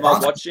manager.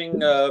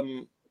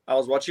 I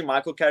was watching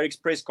Michael Carrick's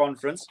press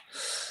conference,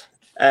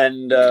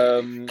 and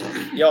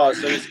yeah,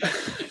 so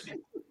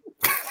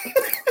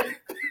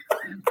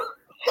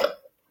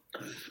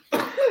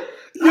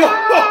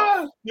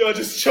Yo, I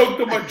just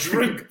choked on my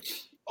drink.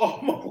 Oh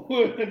my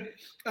word!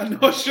 I know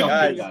I should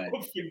Guys. be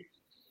coughing.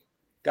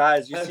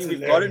 guys, you That's see, we've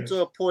hilarious. gotten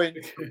to a point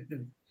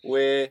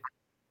where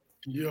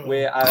Yo.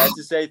 I had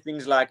to say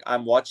things like,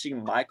 "I'm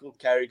watching Michael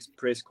Carrick's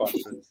press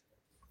conference."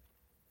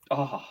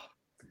 Oh,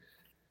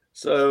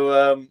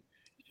 So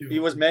he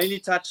was mainly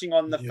touching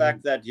on the Yeah.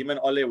 fact that him and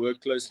Ole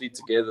work closely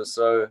together.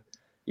 So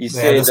he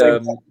They had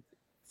said, the same-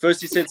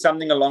 first he said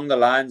something along the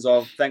lines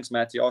of, thanks,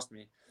 Matt, you asked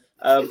me.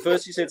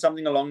 First he said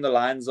something along the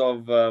lines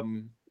of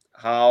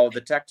how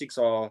the tactics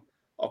are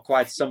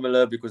quite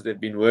similar because they've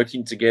been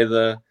working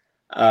together.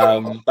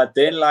 But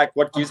then, like,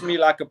 what gives me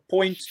like a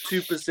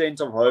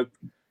 0.2% of hope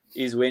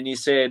is when he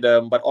said,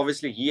 but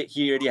obviously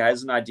he already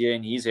has an idea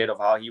in his head of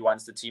how he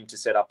wants the team to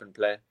set up and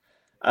play.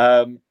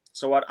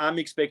 So what I'm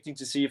expecting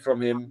to see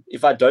from him,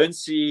 if I don't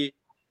see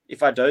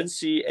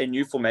a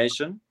new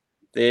formation,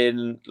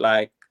 then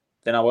I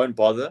won't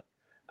bother.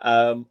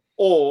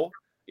 Or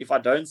if I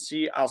don't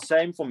see our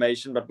same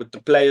formation but with the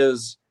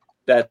players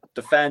that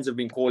the fans have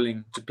been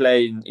calling to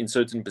play in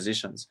certain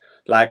positions,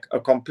 like a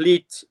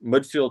complete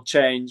midfield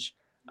change,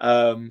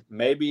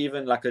 maybe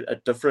even like a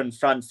different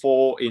front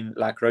four in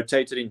like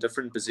rotated in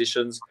different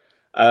positions.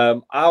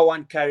 I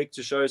want Carrick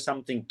to show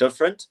something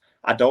different.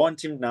 I don't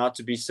want him now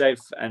to be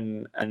safe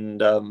and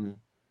go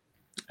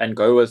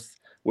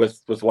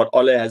with what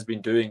Ole has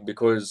been doing,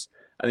 because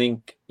I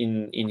think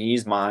in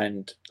his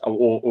mind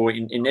or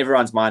in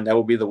everyone's mind, that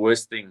will be the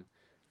worst thing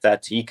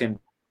that he can.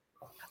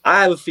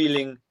 I have a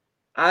feeling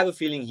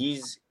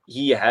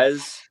he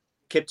has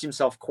kept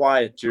himself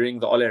quiet during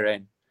the Ole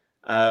reign.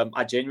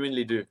 I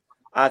genuinely do.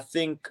 I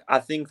think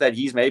that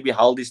he's maybe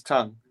held his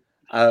tongue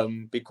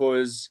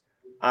because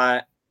he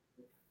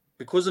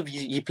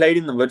played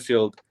in the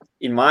midfield.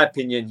 In my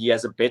opinion, he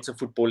has a better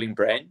footballing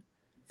brain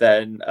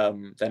than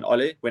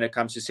Ole when it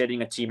comes to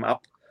setting a team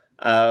up.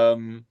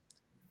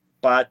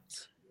 But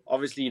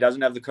obviously, he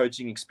doesn't have the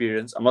coaching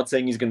experience. I'm not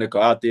saying he's going to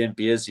go out there and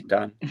be a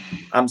Zidane.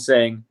 I'm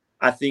saying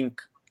I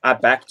think I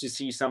back to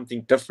see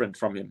something different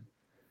from him.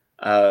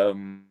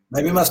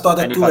 Maybe we must start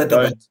at And 2 at the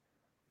back.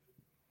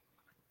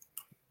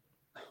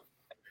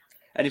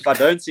 And if I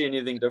don't see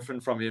anything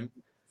different from him,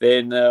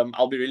 then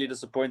I'll be really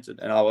disappointed,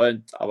 and I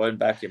won't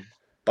back him.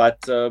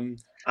 But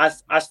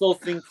I still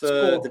think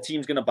the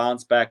team's going to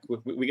bounce back. We're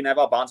going to have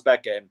our bounce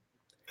back game,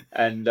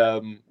 and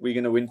we're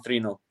going to win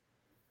 3-0.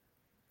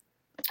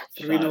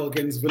 3-0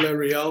 against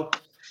Villarreal.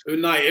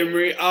 Unai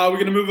Emery. We're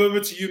going to move over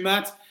to you,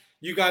 Matt.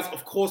 You guys,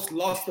 of course,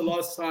 lost the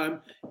last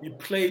time. You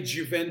played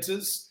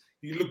Juventus.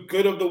 You look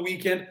good over the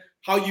weekend.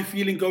 How are you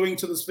feeling going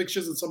to those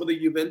fixtures, and some of the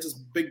Juventus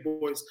big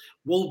boys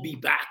will be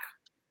back?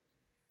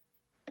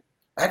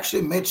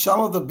 Actually, met some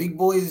of the big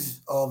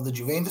boys of the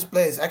Juventus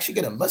players actually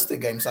going to miss the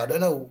game. So I don't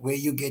know where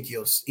you get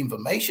your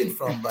information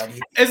from, buddy.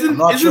 Isn't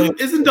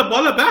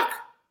Dybala back?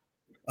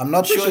 I'm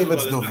not sure if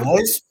it's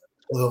Dybala's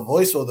the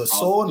voice or the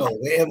Son or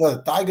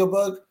wherever,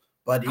 Tigerberg.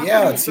 But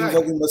yeah, it seems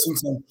like we're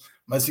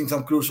missing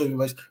some crucial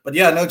information. But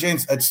yeah, no,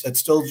 James, it's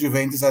still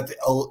Juventus at the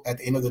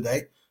end of the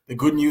day. The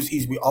good news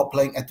is we are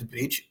playing at the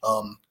bridge.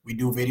 We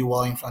do very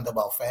well in front of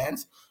our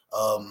fans.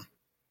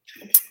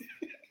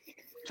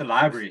 it's a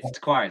library. It's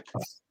quiet.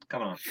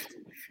 Come on.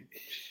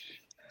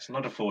 It's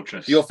not a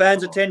fortress. Your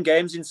fans attend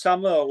games in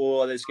summer,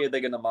 or are they scared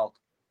they're going to melt?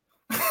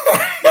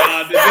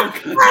 Nah, they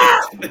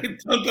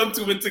don't come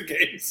to winter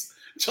games.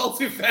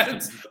 Chelsea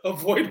fans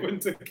avoid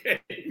winter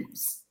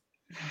games.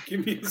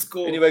 Give me a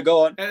score. Anyway,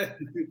 go on.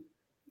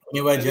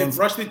 Anyway, And James.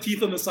 brush their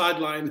teeth on the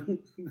sideline.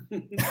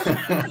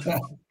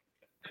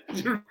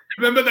 You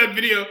remember that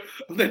video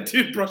of that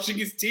dude brushing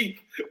his teeth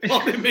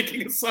while they're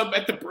making a sub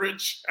at the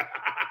bridge?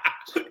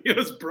 He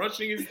was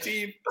brushing his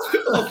teeth.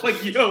 I was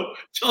like, yo,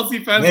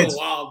 Chelsea fans Mitch. are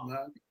wild,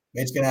 man.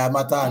 Mitch, can I have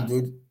my time,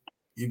 dude?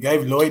 You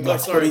gave Lloyd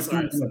like 32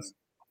 minutes.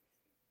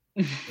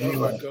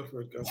 Anyway. Go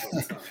for it.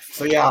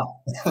 So yeah.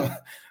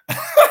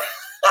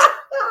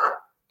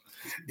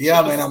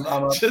 Yeah, man,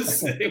 I'm just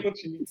say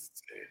what you need to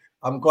say.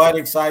 I'm quite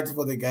excited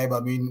for the game.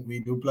 I mean, we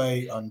do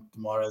play on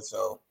tomorrow,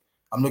 so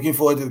I'm looking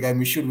forward to the game.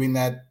 We should win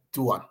that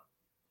 2-1.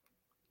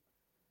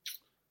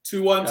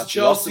 2-1 to Chelsea.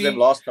 Lost to them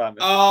last time.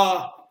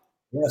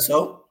 Yeah,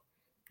 so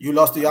you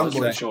lost the young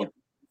boy. Short.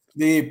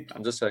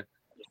 I'm just saying.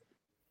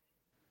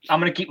 I'm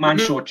going to keep mine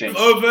short, James.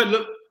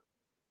 Over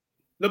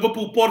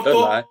Liverpool, Don't Porto.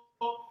 lie.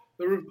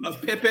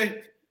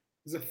 Pepe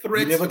is a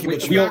threat. You never keep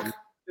it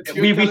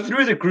We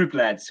threw the group,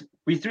 lads.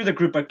 We threw the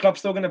group, but Klopp's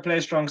still going to play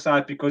a strong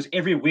side because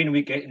every win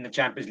we get in the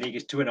Champions League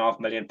is £2.5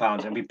 million,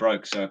 and we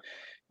broke. So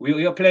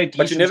we'll play a decent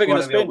But you're never going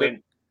to squad and we'll spend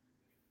win.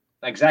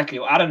 Exactly.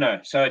 Well, I don't know.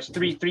 So it's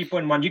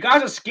 3.1. You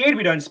guys are scared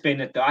we don't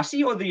spend it, though. I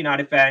see all the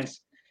United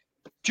fans.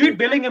 Jude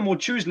Bellingham will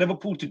choose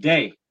Liverpool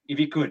today if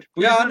he could.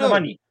 We Yeah, I have the know.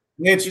 money.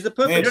 Mitch, He's a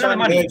perfect You don't have the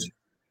money.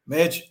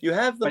 Mitch, You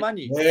have the But-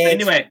 money.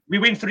 Anyway, we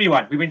win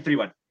 3-1. We win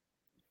 3-1.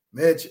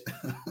 Mitch.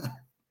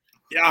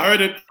 Yeah, I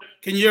heard it.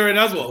 Can you hear it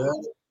as well? Yeah.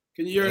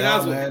 Can you hear it Yeah,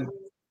 as well? man.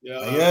 Yeah,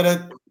 I heard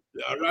it.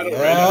 Yeah, right.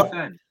 Yeah.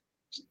 Fan.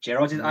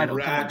 Gerard's his idol.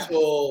 Come on, guys.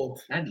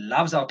 Rattled. Man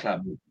loves our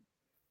club.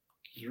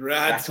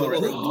 Rattled.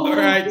 Rattled. All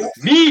right.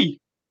 Me.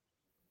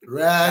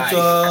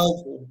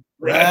 Rattled.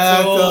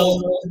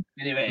 Rattled.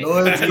 Anyway.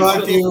 Lloyd's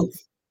got you.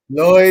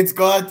 Lloyd's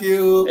got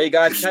you. Hey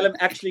guys, Callum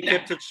actually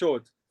kept it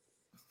short.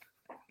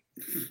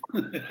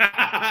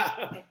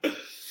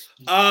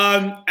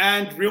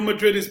 And Real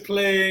Madrid is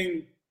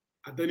playing.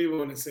 I don't even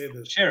want to say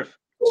this. Sheriff.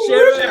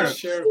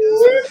 Sheriff.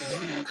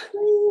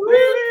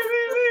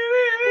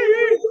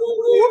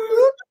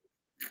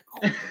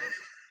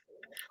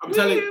 I'm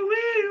telling you,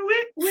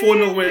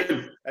 4-0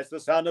 win. That's the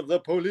sound of the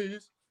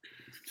police.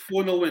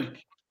 4-0 win.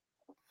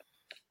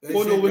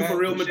 4-0 win for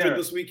Real Madrid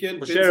this weekend.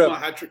 For Sheriff. Benzema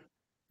hat-trick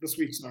this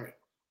week, sorry.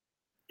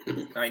 I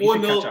need to catch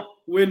 4-0 up.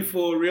 win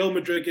for Real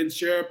Madrid against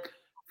Sheriff.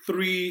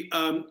 Three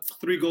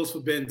goals for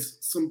Benz.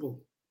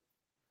 Simple.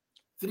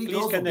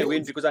 Please can they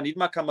win because I need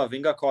my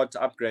Kamavinga card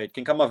to upgrade.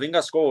 Can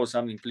Kamavinga score or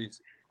something,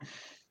 please?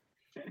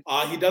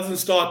 He doesn't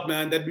start,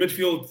 man. That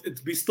midfield,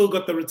 we still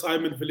got the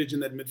retirement village in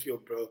that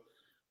midfield, bro.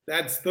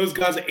 Those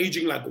guys are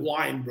aging like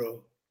wine,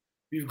 bro.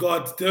 We've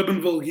got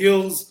Durbanville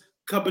Hills,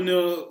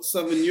 Cabernet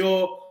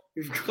Sauvignon.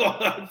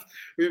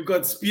 We've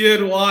got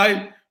Speared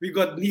Wine. We've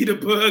got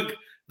Niederberg.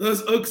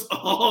 Those oaks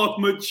are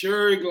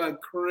maturing like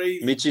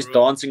crazy. Mitch is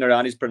bro. dancing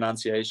around his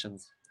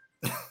pronunciations.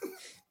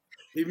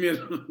 Leave me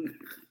alone.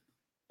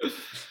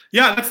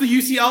 Yeah, that's the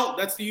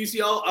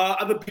UCL.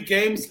 Other big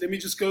games. Let me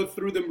just go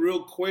through them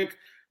real quick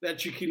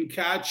that you can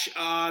catch.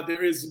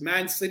 There is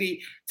Man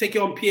City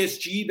taking on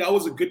PSG. That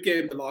was a good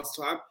game the last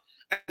time.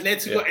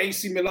 Atletico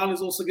AC Milan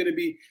is also going to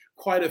be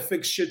quite a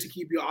fixture to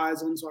keep your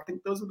eyes on. So I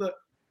think those are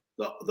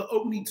the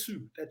only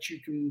two that you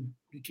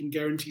can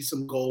guarantee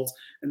some goals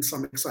and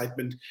some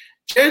excitement.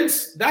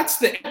 Gents, that's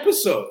the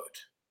episode.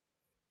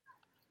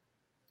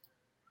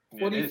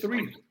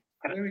 43.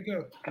 There we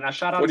go. Can I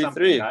shout out 43.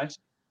 something, guys?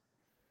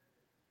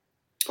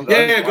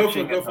 Yeah, go for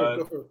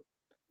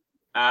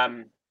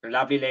it. The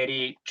lovely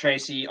lady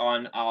Tracy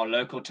on our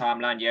local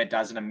timeline here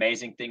does an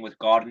amazing thing with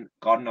Garden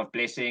of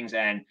Blessings,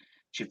 and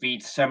she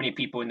feeds so many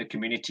people in the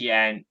community.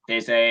 And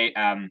there's a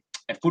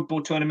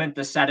football tournament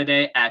this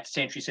Saturday at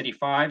Century City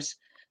Fives,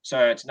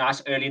 so it's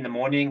nice early in the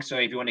morning. So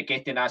if you want to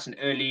get there nice and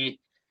early,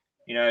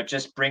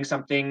 just bring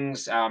some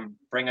things,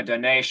 bring a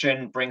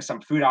donation, bring some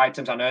food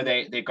items. I know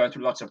they go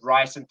through lots of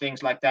rice and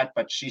things like that,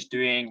 but she's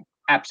doing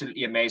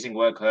absolutely amazing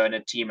work, her and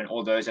her team and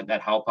all those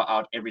that help her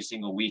out every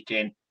single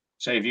weekend.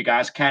 So if you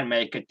guys can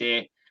make it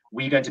there,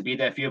 we're going to be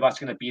there. A few of us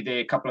are going to be there.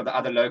 A couple of the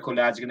other local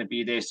lads are going to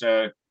be there.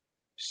 So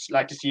just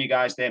like to see you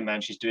guys there,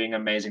 man. She's doing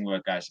amazing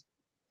work, guys.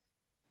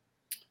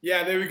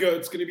 Yeah, there we go.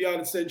 It's going to be out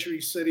in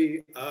Century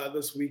City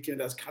this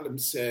weekend, as Callum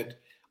said.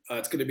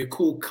 It's going to be a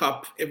cool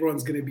cup.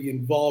 Everyone's going to be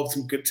involved.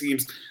 Some good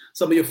teams.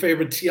 Some of your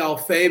favorite TL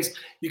faves.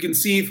 You can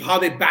see how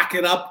they back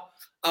it up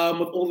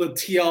with all the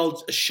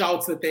TL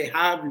shouts that they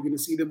have. You're going to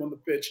see them on the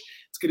pitch.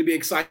 It's going to be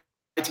exciting,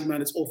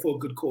 man. It's all for a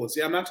good cause.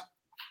 Yeah, Matt?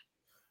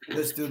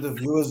 Let's do the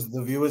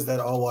viewers that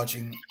are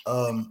watching.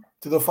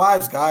 To the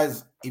Fives,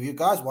 guys, if you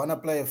guys want to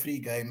play a free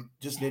game,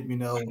 just let me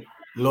know.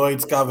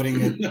 Lloyd's covering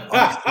it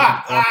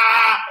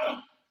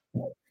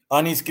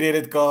on his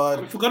credit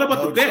card. We forgot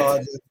about the bet.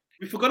 charges.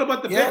 We forgot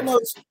about the bet.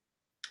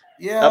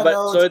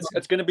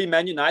 It's going to be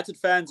Man United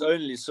fans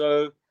only.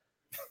 So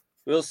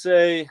we'll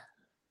say,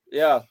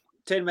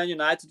 10 Man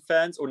United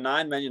fans or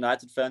 9 Man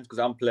United fans because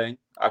I'm playing.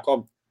 I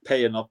can't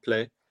pay and not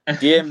play.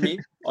 DM me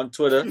on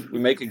Twitter. We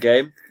make a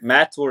game.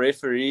 Matt will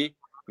referee.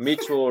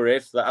 Mitch will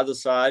ref the other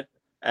side.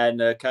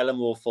 And Callum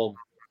will film.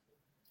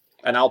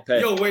 And I'll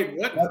pay. Yo, wait,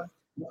 what?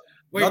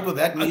 Wait, not with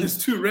that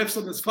there's 2 refs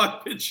on this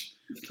fuck pitch.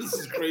 This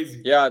is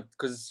crazy. Yeah,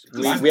 because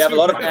we have a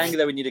lot of anger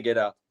that we need to get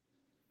out.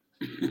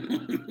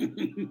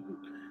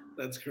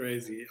 That's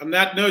crazy. On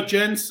that note,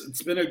 gents,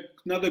 it's been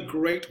another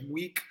great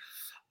week.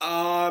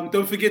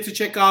 Don't forget to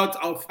check out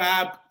our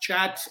Fab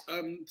chat.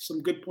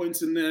 Some good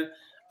points in there.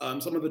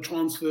 Some of the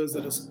transfers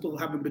that still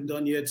haven't been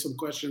done yet. Some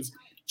questions.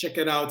 Check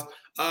it out.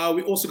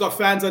 We also got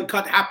Fans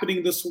Uncut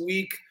happening this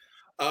week.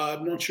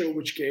 I'm not sure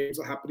which games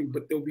are happening,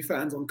 but there'll be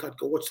Fans Uncut.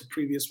 Go watch the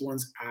previous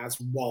ones as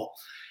well.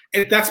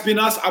 And that's been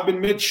us. I've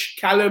been Mitch,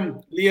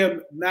 Callum,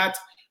 Liam, Matt.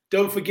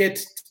 Don't forget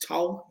to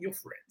tell your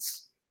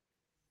friends.